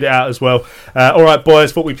 so I'm going to read it out as well. All right,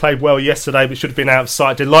 boys. Thought we played well yesterday, but should have been out of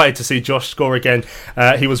sight. Delighted to see Josh score again.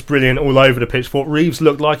 He was brilliant all over the pitch. Thought Reeves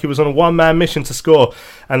looked like he was on a one-man mission to score,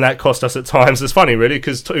 and that cost us at times. It's funny, really,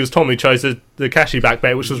 because it was Tom who chose the Cashy back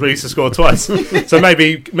bet, which was Reeves to score twice. So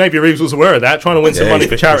maybe Reeves was aware of that, trying to win some money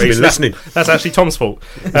for charity. That's actually Tom's fault.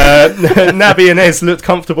 Naby and Ez looked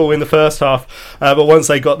comfortable in the first half, but once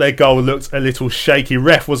they got their goal, looked a little shaky.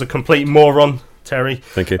 Ref was a complete moron. Terry.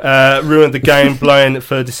 Thank you. Ruined the game, blowing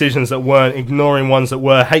for decisions that weren't, ignoring ones that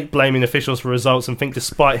were, hate blaming officials for results, and think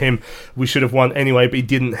despite him we should have won anyway, but he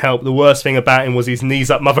didn't help. The worst thing about him was his knees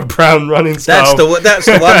up Mother Brown running style. That's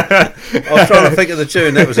the one. I was trying to think of the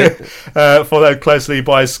tune, that was it. Followed closely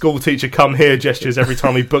by his school teacher come here gestures every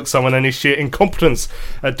time he booked someone, and his sheer incompetence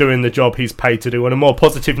at doing the job he's paid to do. On a more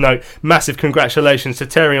positive note, massive congratulations to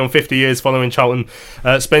Terry on 50 years following Charlton,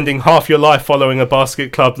 spending half your life following a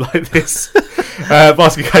basket club like this.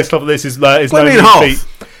 Basket case club like this is no feat.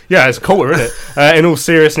 Yeah, it's a quarter, isn't it? In all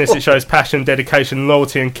seriousness, it shows passion, dedication,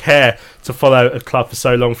 loyalty and care to follow a club for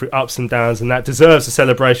so long through ups and downs, and that deserves a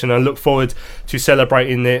celebration. I look forward to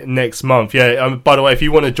celebrating it next month. Yeah, by the way, if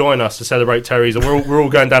you want to join us to celebrate Terry's, we're all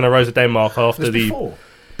going down the Road of Denmark after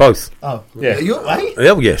Both. Oh, yeah. You're right?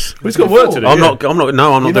 Oh, yes. We've got work to do. I'm not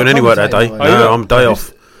doing any work that day. No, I'm day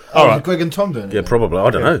off. All right. Greg and Tom doing it? Yeah, probably. I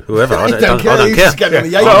don't know. Whoever. I don't care.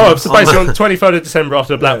 So basically on 23rd of December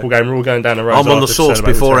after the Blackpool game, we're all going down the road. I'm on the source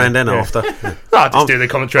beforehand and after. Just do the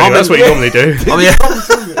commentary. That's what you normally do.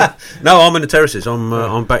 No, I'm in the terraces.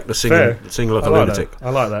 I'm back to singing like a lunatic. I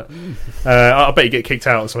like that. I bet you get kicked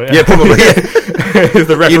out or something. Yeah, probably.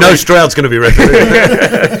 Stroud's going to be referee.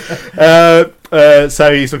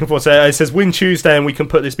 So he's looking forward to it. It says win Tuesday and we can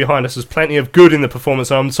put this behind us. There's plenty of good in the performance,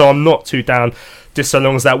 so I'm not too down, just so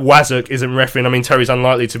long as that Wazuk isn't refereeing. I mean, Terry's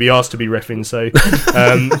unlikely to be asked to be refereeing, so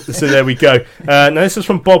so there we go. Now this is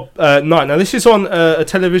from Bob Knight. Now this is on a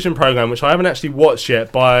television programme which I haven't actually watched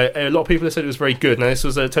yet, by a lot of people have said it was very good. Now this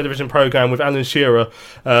was a television programme with Alan Shearer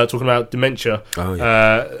talking about dementia.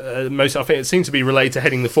 I think it seemed to be related to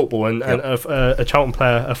heading the football, and a Charlton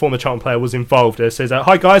player, a former Charlton player, was involved. It says,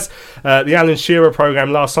 hi guys, the Alan Shearer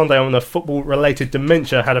programme last Sunday on the football-related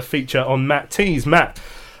dementia had a feature on Matt Tees. Matt,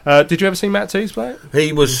 did you ever see Matt Tees play?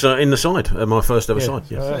 He was in the side, my first ever side.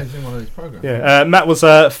 Yes. He's in one of these programs. Matt was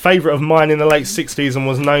a favourite of mine in the late 60s and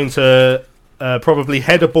was known to probably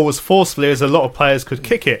head a ball as forcefully as a lot of players could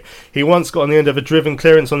kick it. He once got on the end of a driven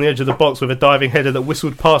clearance on the edge of the box with a diving header that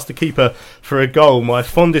whistled past the keeper for a goal. My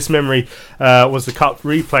fondest memory was the Cup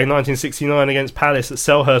replay 1969 against Palace at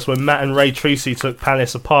Selhurst, when Matt and Ray Treacy took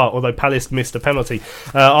Palace apart, although Palace missed a penalty.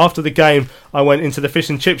 After the game, I went into the fish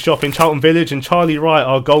and chip shop in Charlton Village, and Charlie Wright,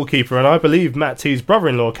 our goalkeeper, and I believe Matt T's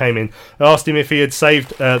brother-in-law, came in. I asked him if he had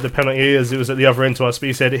saved the penalty as it was at the other end to us, but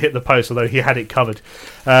he said it hit the post, although he had it covered.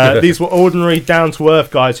 These were ordinary,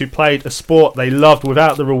 down-to-earth guys who played a sport they loved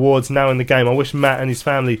without the rewards now in the game. I wish Matt and his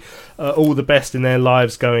family all the best in their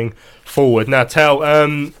lives going forward. Now, Tal,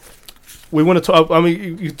 we want to talk. I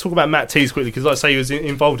mean, you talk about Matt Tees quickly because, like I say, he was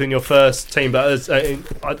involved in your first team. But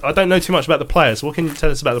I don't know too much about the player. So what can you tell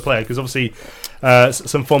us about the player? Because obviously,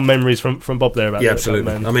 some fond memories from Bob there about. Yeah,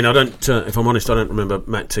 absolutely. I mean, I don't. If I'm honest, I don't remember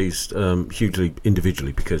Matt Tees hugely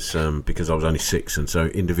individually because I was only 6, and so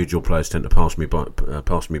individual players tend to pass me by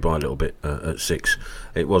a little bit at 6.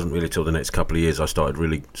 It wasn't really till the next couple of years I started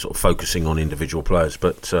really sort of focusing on individual players.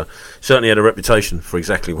 But certainly had a reputation for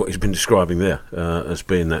exactly what he's been describing there as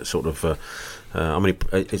being that sort of. I mean,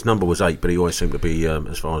 his number was 8, but he always seemed to be,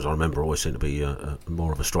 as far as I remember, more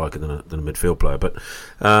of a striker than a midfield player. But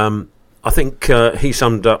I think he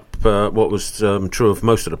summed up what was true of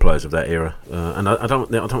most of the players of that era. And I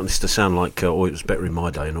don't want this to sound like, it was better in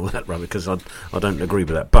my day and all that, right? Because I don't agree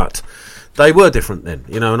with that. But they were different then,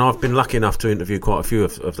 and I've been lucky enough to interview quite a few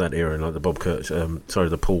of that era, like the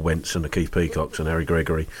the Paul Wentz and the Keith Peacocks and Harry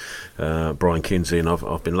Gregory, Brian Kinsey, and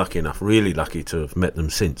I've been really lucky to have met them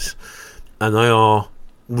since. And they are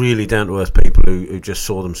really down-to-earth people who just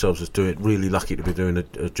saw themselves as really lucky to be doing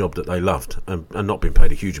a job that they loved and not being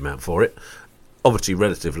paid a huge amount for it. Obviously,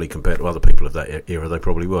 relatively compared to other people of that era, they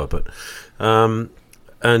probably were, but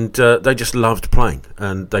they just loved playing,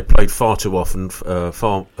 and they played far too often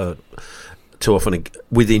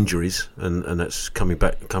with injuries, and that's coming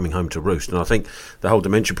home to roost. And I think the whole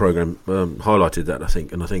dementia program highlighted that. I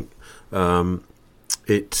think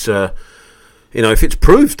it's. If it's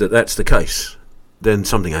proved that that's the case, then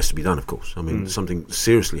something has to be done, of course. I mean, something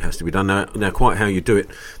seriously has to be done. Now, quite how you do it,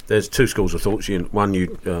 there's two schools of thoughts. One,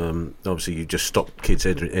 obviously you just stop kids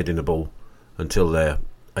heading the ball until they're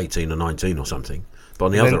 18 or 19 or something. But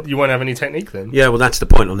on the other, you won't have any technique then? Yeah, well, that's the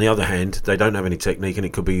point. On the other hand, they don't have any technique, and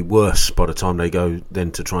it could be worse by the time they go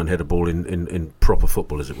then to try and head a ball in proper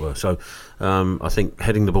football, as it were. So I think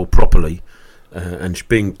heading the ball properly and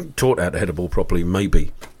being taught how to head a ball properly may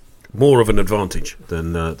be more of an advantage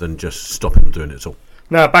than just stopping them doing it at all.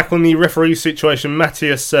 Now, back on the referee situation,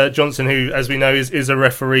 Matthias Johnson, who, as we know, is a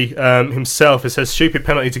referee himself, it says, stupid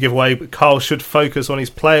penalty to give away, but Carl should focus on his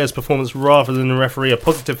player's performance rather than the referee. A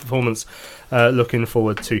positive performance. Looking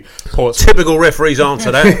forward to Portsmouth. Typical referee's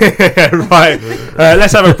answer, that. Right.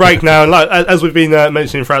 Let's have a break now. And as we've been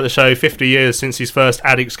mentioning throughout the show, 50 years since his first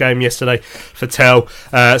Addicts game yesterday for Tell.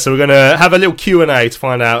 So we're going to have a little Q&A to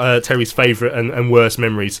find out Terry's favourite and worst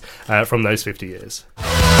memories from those 50 years.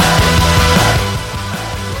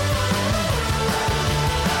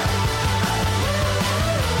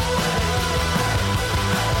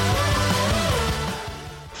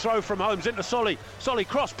 Throw from Holmes into Solly. Solly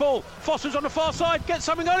cross ball. Foster's on the far side. Gets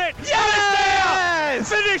something on it. Yes!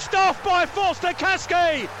 There! Finished off by Foster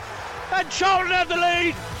Caskey. And Charlton have the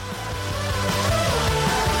lead.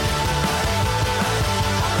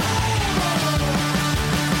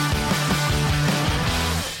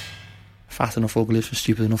 Fat enough ugly and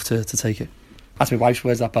stupid enough to take it. That's my wife's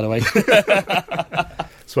words, that, by the way.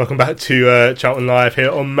 So welcome back to Charlton Live here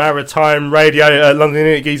on Maritime Radio. London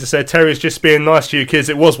Unit Geezer said, Terry's just being nice to you kids.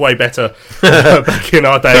 It was way better back in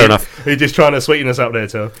our day. Fair enough. You're just trying to sweeten us up there,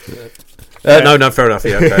 Ter. No, fair enough.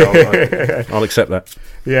 Yeah, okay, I'll accept that.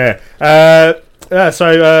 Yeah.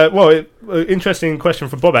 Interesting question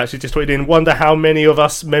from Bob, actually, just tweeted in, wonder how many of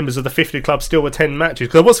us members of the 50 club still attend matches,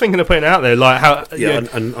 because I was thinking of putting it out there, like how... Yeah,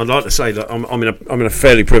 and I'd like to say that I'm in a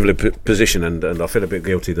fairly privileged position, and I feel a bit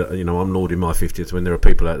guilty that, I'm lauding my 50th when there are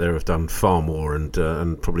people out there who have done far more and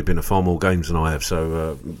probably been at far more games than I have,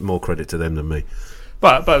 so more credit to them than me.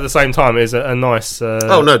 But at the same time, it's a nice...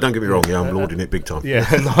 oh, no, don't get me wrong, I'm lauding it big time. Yeah,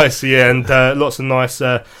 nice, yeah, and lots of nice...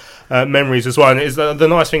 memories as well, and it's the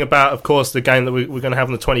nice thing about, of course, the game that we're going to have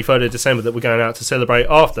on the 23rd of December that we're going out to celebrate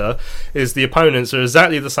after is the opponents are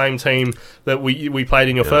exactly the same team that we played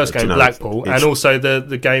in your first game, Blackpool, and also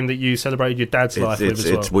the game that you celebrated your dad's life with as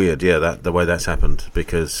well. It's weird, yeah, the way that's happened,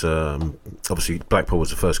 because obviously Blackpool was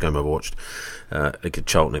the first game I watched.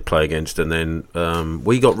 Charlton had play against, and then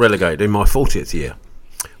we got relegated in my 40th year.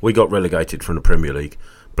 We got relegated from the Premier League.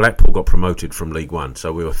 Blackpool got promoted from League One,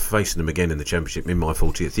 so we were facing them again in the Championship in my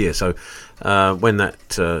 40th year. So when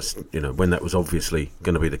that was obviously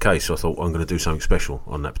going to be the case, I thought I'm going to do something special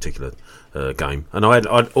on that particular game. And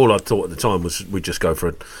all I thought at the time was we'd just go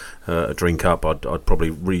for a drink up. I'd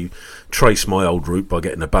probably retrace my old route by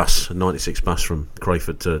getting a 96 bus from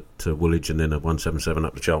Crayford to Woolwich, and then a 177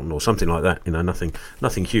 up to Charlton or something like that.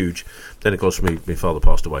 Nothing huge. Then of course my father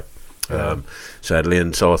passed away. Sadly,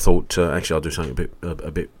 and so I thought actually I'll do something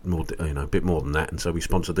a bit more than that, and so we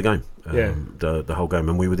sponsored the game, the whole game,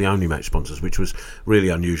 and we were the only match sponsors, which was really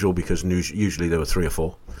unusual because usually there were 3 or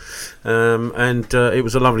 4, and it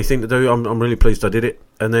was a lovely thing to do. I'm really pleased I did it.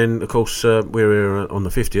 And then, of course, we're on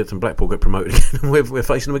the 50th, and Blackpool get promoted again, and we're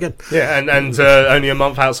facing them again. Yeah, and only a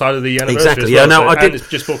month outside of the anniversary. Exactly. As well, Yeah, no, I did. It's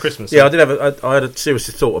just before Christmas. Yeah, I had a serious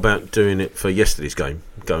thought about doing it for yesterday's game,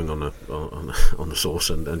 going on the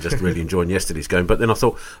sauce and just really enjoying yesterday's game. But then I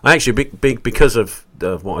thought, I actually because of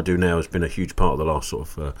what I do now has been a huge part of the last sort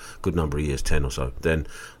of good number of years, 10 or so. Then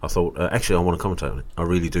I thought, actually, I want to commentate on it. I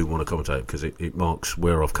really do want to commentate because it marks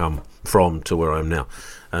where I've come from to where I am now.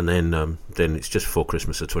 And then it's just before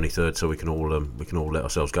Christmas, the 23rd, so we can all let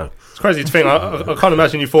ourselves go. It's crazy to think. I can't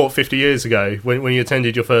imagine you fought 50 years ago when you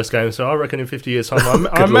attended your first game. So I reckon in 50 years' time,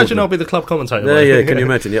 I imagine I'll be the club commentator. Yeah. Can you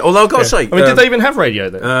imagine? Yeah. Although I've got to say, did they even have radio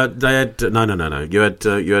then? They had no. You had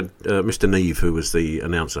Mr. Neve, who was the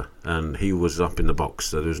announcer, and he was up in the box.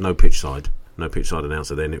 So there was no pitch side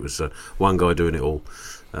announcer then. It was one guy doing it all.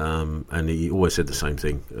 And he always said the same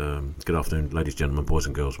thing. Good afternoon, ladies, gentlemen, boys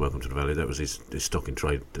and girls. Welcome to the Valley. That was his stock in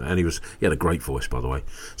trade, and he had a great voice, by the way.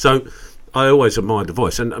 So I always admired the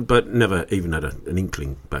voice, but never even had an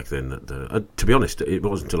inkling back then. That to be honest, it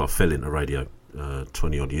wasn't until I fell into radio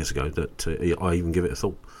 20 odd years ago that I even give it a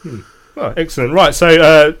thought. Well, excellent. Right,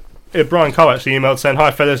 so. Brian Cole actually emailed saying,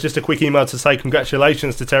 "Hi fellas, just a quick email to say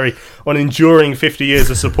congratulations to Terry on enduring 50 years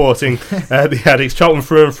of supporting the Addicts, Charlton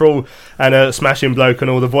through and through, and a smashing bloke and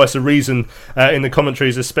all, the voice of reason in the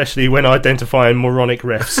commentaries, especially when identifying moronic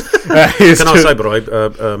refs." Can I say, by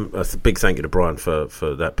the way, a big thank you to Brian for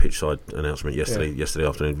that pitch side announcement yesterday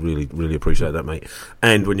afternoon. Really, really appreciate that, mate.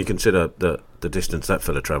 And when you consider the distance that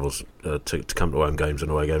fella travels to come to home games and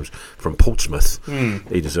away games from Portsmouth,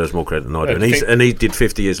 he deserves more credit than I do. And he did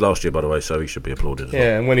 50 years last year, by the way, so he should be applauded as well.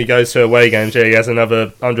 Yeah, and when he goes to away games, he has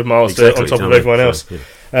another 100 miles on top of everyone else,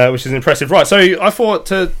 which is impressive. Right, so I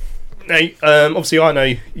thought obviously I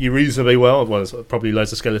know you reasonably well. Well, there's probably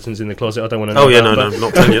loads of skeletons in the closet. I don't want to know.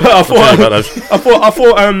 Not telling you. I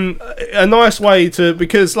thought a nice way to,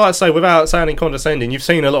 because like I say, without sounding condescending, you've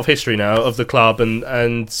seen a lot of history now of the club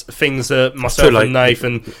and things that myself and Nath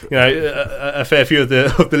and a fair few of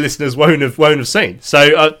the listeners won't have seen.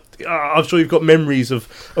 So I'm sure you've got memories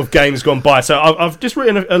of games gone by. So I've just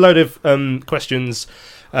written a load of questions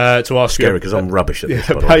to ask you. Scary because I'm rubbish at this.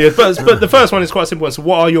 But the first one is quite simple. So,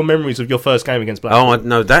 what are your memories of your first game against Blackpool? Oh,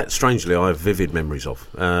 no, that strangely I have vivid memories of,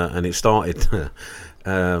 and it started. I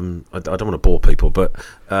don't want to bore people, but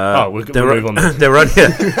we'll move on. There were only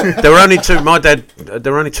two. There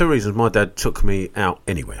were only two reasons my dad took me out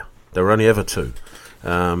anywhere. There were only ever two,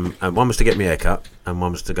 and one was to get me a haircut, and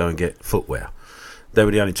one was to go and get footwear. They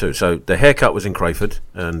were the only two. So the haircut was in Crayford,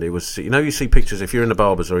 and it was, you see pictures, if you're in the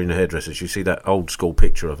barbers or in the hairdressers, you see that old school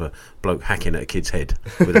picture of a bloke hacking at a kid's head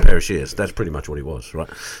with a pair of shears. That's pretty much what he was, right?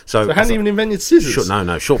 So they hadn't even invented scissors?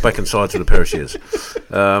 No, short back and sides with a pair of shears.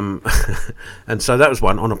 And so that was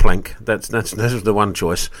one, on a plank. That was the one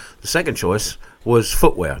choice. The second choice was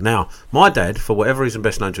footwear. Now, my dad, for whatever reason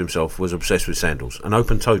best known to himself, was obsessed with sandals, and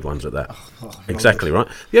open-toed ones at that. Exactly right.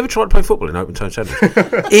 You ever tried to play football in open-toed sandals?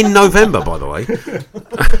 In November, by the way.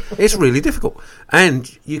 It's really difficult, and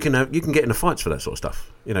you can get into fights for that sort of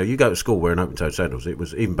stuff. You go to school wearing open-toed sandals. It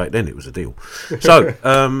was, even back then, it was a deal. So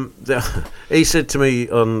he said to me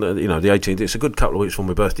on the 18th, it's a good couple of weeks for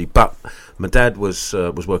my birthday, but my dad was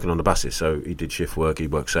working on the buses, so he did shift work. He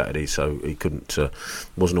worked Saturdays, so he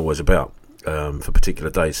wasn't always about for particular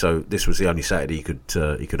days. So this was the only Saturday he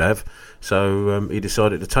could have. So he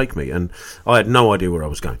decided to take me, and I had no idea where I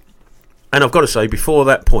was going. And I've got to say, before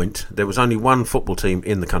that point, there was only one football team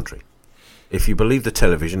in the country. If you believe the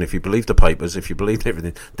television, if you believe the papers, if you believed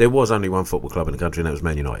everything, there was only one football club in the country, and that was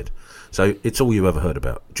Man United. So it's all you ever heard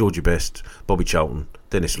about. Georgie Best, Bobby Charlton,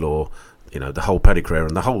 Dennis Law, the whole Paddy Crare,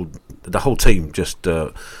 and the whole team just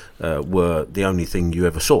were the only thing you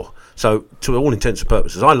ever saw. So, to all intents and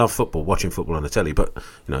purposes, I love football, watching football on the telly, but,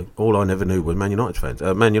 all I never knew were Man United fans,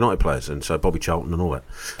 Man United players, and so Bobby Charlton and all that.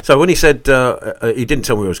 So, when he said, he didn't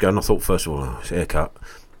tell me where I was going, I thought, first of all, it's haircut.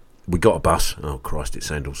 We got a bus. Oh, Christ, it's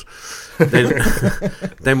sandals.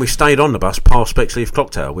 Then we stayed on the bus past Bexleyheath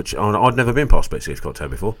Clock Tower, which I'd never been past Bexleyheath Clock Tower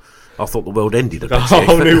before. I thought the world ended at Bexleyheath. A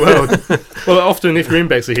whole new world. Well, often if you're in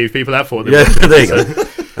Bexleyheath, people have thought. Yeah, there you go.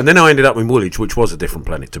 And then I ended up in Woolwich, which was a different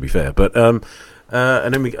planet, to be fair. But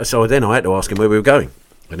and then I had to ask him where we were going,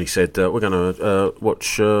 and he said we're going to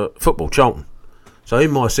watch football, Charlton. So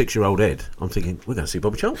in my 6-year-old head, I'm thinking we're going to see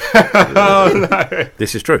Bobby Charlton. Oh no!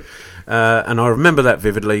 This is true, and I remember that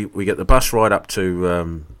vividly. We get the bus ride up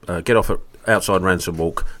to get off at outside Ransom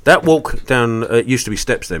Walk. That walk down it used to be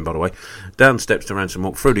steps then, by the way, down steps to Ransom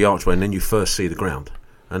Walk through the archway, and then you first see the ground,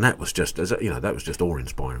 and that was just that was just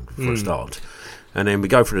awe-inspiring for a start. And then we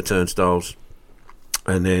go through the turnstiles,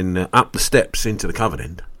 and then up the steps into the covered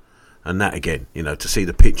end, And that again, to see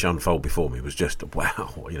the pitch unfold before me was just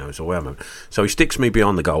wow. It's a wow moment. So he sticks me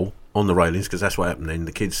behind the goal on the railings, because that's what happened then.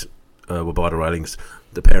 The kids were by the railings.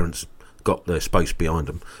 The parents got their space behind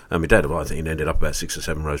them, and my dad, I think, ended up about 6 or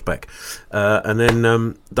 7 rows back. And then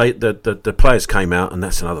the players came out, and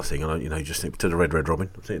that's another thing. And you just think to the Red Robin.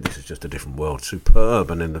 I think this is just a different world,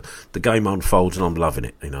 superb. And then the game unfolds, and I'm loving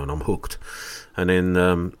it, and I'm hooked. And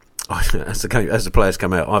then as the players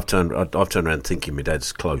come out, I've turned around thinking my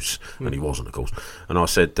dad's close, and he wasn't, of course. And I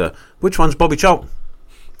said, "Which one's Bobby Charlton?"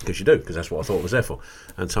 Because you do, because that's what I thought it was there for.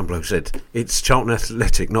 And some bloke said, "It's Charlton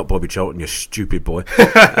Athletic, not Bobby Charlton, you stupid boy."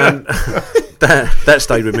 And that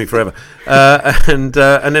stayed with me forever. And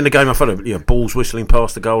then the game I followed, balls whistling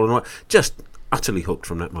past the goal and all that. Just utterly hooked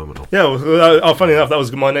from that moment on. Yeah, well, funny enough, that was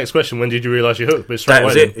my next question. When did you realise you hooked? That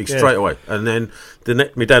was it, straight away. And then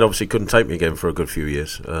my dad obviously couldn't take me again for a good few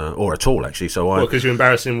years, or at all actually. So because you're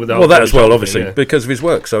embarrassing with that as well, obviously, because of his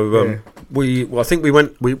work. So I think we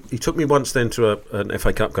went. He took me once then to an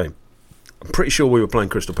FA Cup game. I'm pretty sure we were playing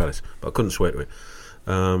Crystal Palace, but I couldn't swear to it.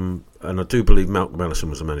 And I do believe Malcolm Allison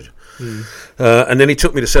was the manager. And then he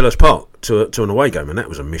took me to Selhurst Park to an away game, and that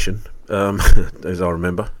was a mission, as I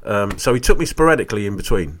remember. So he took me sporadically in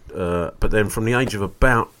between. But then from the age of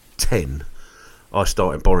about 10, I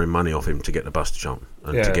started borrowing money off him to get the bus to Charlton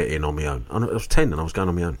and to get in on my own. I was 10 and I was going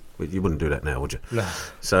on my own. You wouldn't do that now, would you? No.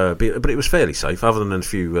 So, but it was fairly safe, other than a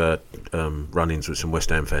few run-ins with some West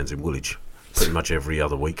Ham fans in Woolwich. Pretty much every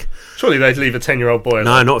other week. Surely they'd leave a 10-year-old boy.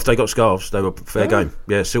 No, not if they got scarves. They were fair game.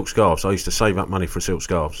 Yeah, silk scarves. I used to save up money for silk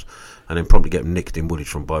scarves, and then probably get them nicked in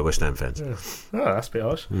Woolwich by West Ham fans. Yeah. Oh, that's a bit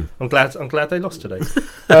harsh. I'm glad they lost today.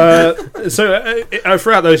 So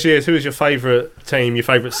throughout those years, who was your favourite team? Your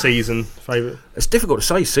favourite season? It's difficult to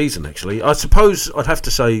say season actually. I suppose I'd have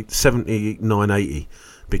to say 79-80,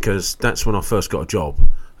 because that's when I first got a job,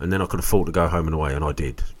 and then I could afford to go home and away, and I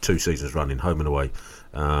did 2 seasons running home and away.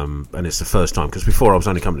 And it's the first time, because before I was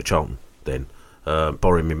only coming to Charlton then,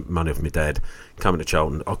 borrowing money off my dad, coming to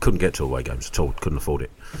Charlton. I couldn't get to away games at all, couldn't afford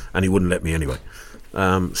it, and he wouldn't let me anyway.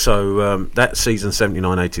 So that season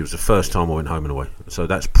 79-80 was the first time I went home and away. So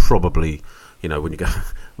that's probably, when you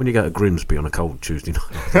go to Grimsby on a cold Tuesday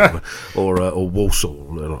night, or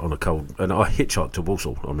Walsall on a cold, and I hitchhiked to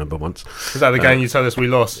Walsall, I remember once. Was that the game you told us we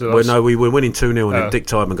lost? Well, no, we were winning 2-0, and then Dick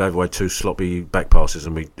Tideman gave away 2 sloppy back passes,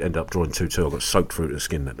 and we ended up drawing 2-2. I got soaked through to the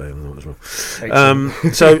skin that day as well.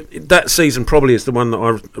 So that season probably is the one that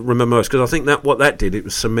I remember most, because I think that what that did, it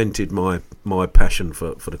cemented my passion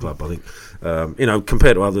for the club. I think,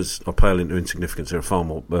 compared to others, I pale into insignificance. There are far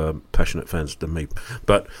more passionate fans than me,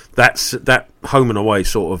 but that home and away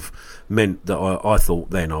sort of meant that I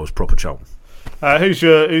thought then I was proper Charlton.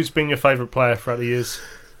 Who's been your favourite player throughout the years?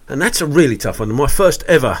 And that's a really tough one. My first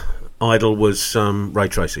ever idol was Ray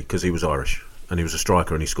Tracy, because he was Irish and he was a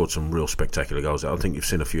striker and he scored some real spectacular goals. I think you've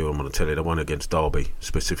seen a few of them on the telly. The one against Derby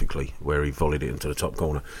specifically, where he volleyed it into the top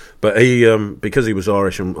corner. But he, because he was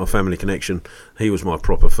Irish and a family connection, he was my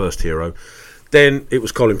proper first hero. Then it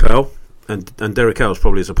was Colin Powell, and Derek Howes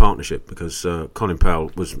probably as a partnership, because Colin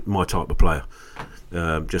Powell was my type of player.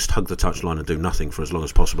 Just hug the touchline and do nothing for as long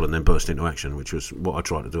as possible, and then burst into action, which was what I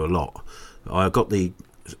tried to do a lot. I got the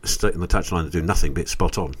in the touchline to do nothing bit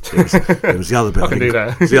spot on. It was the other bit.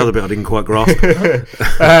 The other bit I didn't quite grasp.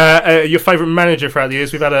 Your favourite manager throughout the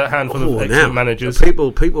years? We've had a handful of excellent managers.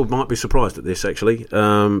 People might be surprised at this actually,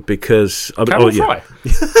 because Cameron Fry.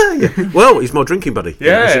 Yeah. Well, he's my drinking buddy.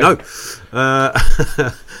 As you know.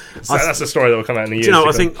 So that's a story that will come out in the years.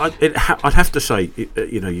 I think I'd have to say,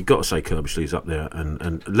 you've got to say Kirbishley's up there,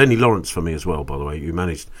 and Lenny Lawrence for me as well. By the way, who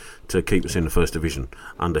managed to keep us in the first division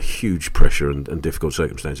under huge pressure and difficult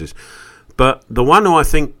circumstances. But the one who I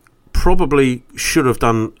think probably should have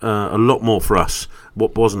done a lot more for us,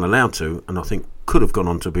 what wasn't allowed to, and I think could have gone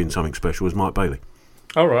on to being something special, was Mike Bailey.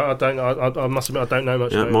 All right, I must admit I don't know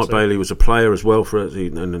much. Mike Bailey was a player as well for us,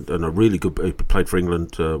 and a really good. He played for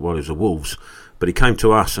England while he was at Wolves. But he came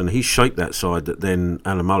to us and he shaped that side that then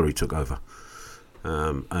Alan Mullery took over,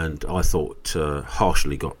 and I thought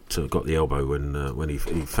harshly got the elbow when he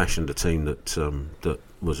fashioned a team that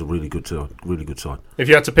was a really good side. If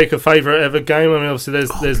you had to pick a favourite ever game, I mean, obviously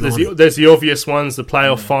there's the obvious ones, the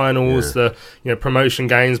playoff finals, the promotion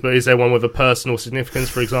games. But is there one with a personal significance?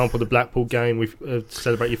 For example, the Blackpool game, we've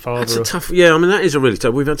celebrate your father. That's a tough. Yeah, I mean that is a really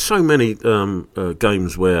tough. We've had so many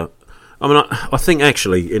games where. I mean, I think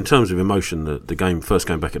actually, in terms of emotion, the first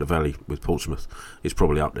game back at the Valley with Portsmouth is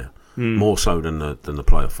probably up there, more so than the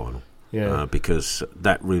playoff final. Yeah, because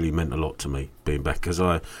that really meant a lot to me being back. Because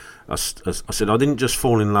I said I didn't just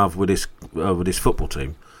fall in love with this football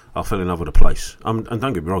team. I fell in love with the place. And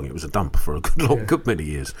don't get me wrong, it was a dump for a good many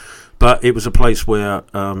years. But it was a place where,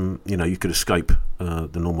 you could escape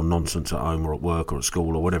the normal nonsense at home or at work or at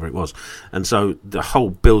school or whatever it was. And so the whole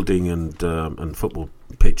building and football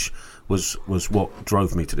pitch was what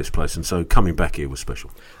drove me to this place. And so coming back here was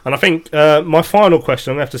special. And I think my final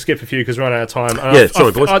question, I'm going to have to skip a few because we're running out of time. And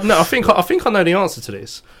sorry, boys. I think I know the answer to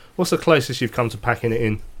this. What's the closest you've come to packing it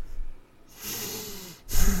in?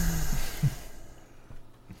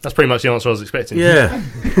 That's pretty much the answer I was expecting. Yeah,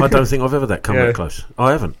 I don't think I've ever that close.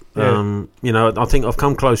 I haven't. Yeah. I think I've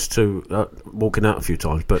come close to walking out a few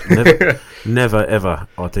times, but never ever.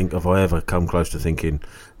 I think have I ever come close to thinking,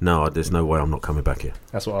 no, there's no way I'm not coming back here.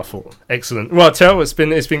 That's what I thought. Excellent. Well, Tel, it's been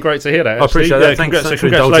great to hear that. Actually. I appreciate that.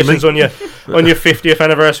 Congratulations on your 50th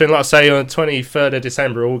anniversary. And like I say, on the 23rd of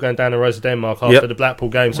December, we're all going down to Rosa Denmark after the Blackpool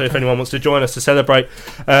game. So if anyone wants to join us to celebrate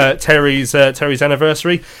Terry's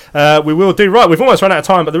anniversary, we will do. Right, we've almost run out of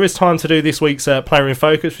time, but there is time to do this week's Player in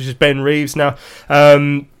Focus, which is Ben Reeves. Now,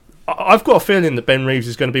 I've got a feeling that Ben Reeves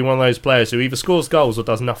is going to be one of those players who either scores goals or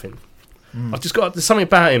does nothing. I've just got there's something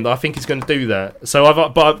about him that I think he's going to do that. So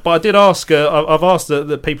but I did ask. I've asked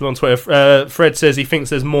the people on Twitter. Fred says he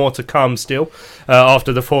thinks there's more to come still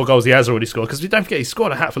after the 4 goals he has already scored. Because don't forget, he's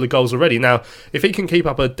scored a hatful of goals already. Now, if he can keep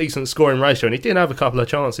up a decent scoring ratio, and he did have a couple of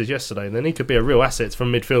chances yesterday, then he could be a real asset from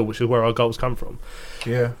midfield, which is where our goals come from.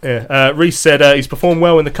 Yeah. Reece said he's performed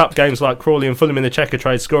well in the cup games like Crawley and Fulham in the Checker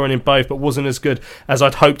trade, scoring in both, but wasn't as good as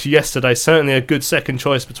I'd hoped yesterday. Certainly a good second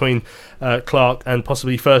choice between Clark and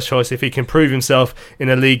possibly first choice if he can prove himself in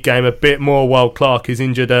a league game a bit more while Clark is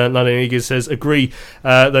injured. London Eagles says agree,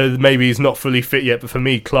 though maybe he's not fully fit yet, but for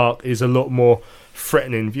me Clark is a lot more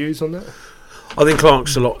threatening. Views on that? I think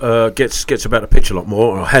Clark's a lot gets about the pitch a lot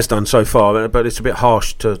more, or has done so far, but it's a bit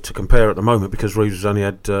harsh to compare at the moment because Reeves has only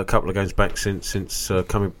had a couple of games back since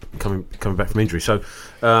coming back from injury. So,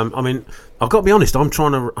 I've got to be honest. I'm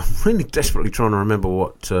really desperately trying to remember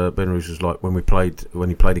what Ben Reeves was like when he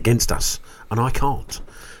played against us, and I can't.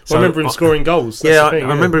 So I remember him scoring goals. That's the thing,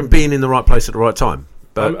 I remember him being in the right place at the right time.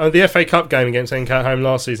 But the FA Cup game against NK at home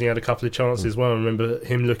last season, he had a couple of chances as well. I remember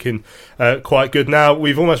him looking quite good. Now,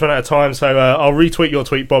 we've almost run out of time, so I'll retweet your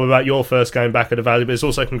tweet, Bob, about your first game back at the Valley. But it's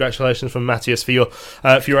also congratulations from Matthias for your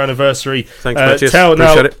anniversary. Thanks, Matthias.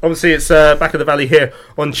 Appreciate it. Obviously, it's back at the Valley here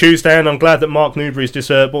on Tuesday, and I'm glad that Mark Newbury's just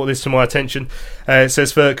brought this to my attention. It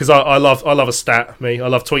says because I love a stat. I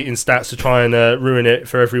love tweeting stats to try and ruin it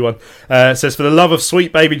for everyone. It says, for the love of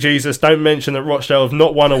sweet baby Jesus, don't mention that Rochdale have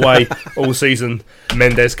not won away all season.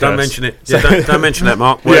 Mendes curse. Don't mention it. Don't mention that,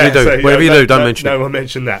 Mark. Whatever you do, don't mention it. No one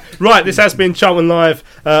mention that. Right, this has been Charlton Live.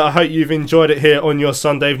 I hope you've enjoyed it here on your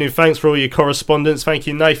Sunday evening. Thanks for all your correspondence. Thank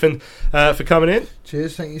you, Nathan, for coming in.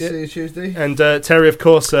 Cheers. Thank you. See you Tuesday. And Terry, of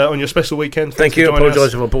course, on your special weekend. Thank you. I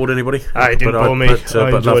apologise if I bored anybody. It didn't bore me.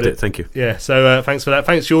 But loved it. Thank you. Yeah. So thanks for that.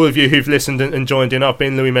 Thanks to all of you who've listened and joined in. I've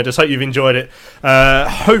been Louis Meadows. Hope you've enjoyed it.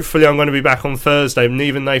 Hopefully, I'm going to be back on Thursday.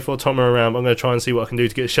 Neither Nath or Tom are around. But I'm going to try and see what I can do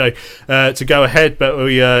to get the show to go ahead. But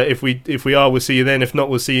if we are, we'll see you then. If not,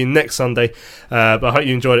 we'll see you next Sunday. But I hope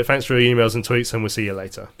you enjoyed it. Thanks for your emails and tweets, and we'll see you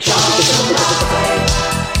later.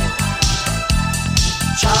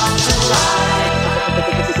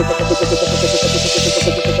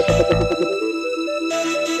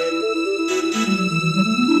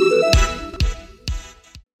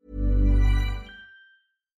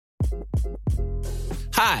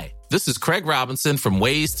 Hi, this is Craig Robinson from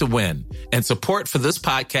Ways to Win, and support for this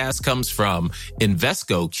podcast comes from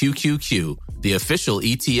Invesco QQQ, the official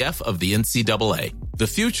ETF of the NCAA. The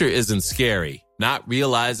future isn't scary. Not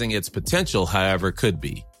realizing its potential, however, could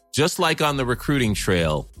be. Just like on the recruiting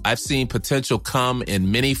trail, I've seen potential come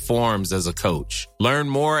in many forms as a coach. Learn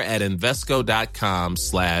more at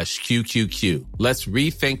Invesco.com/QQQ. Let's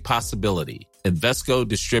rethink possibility. Invesco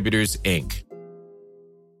Distributors, Inc.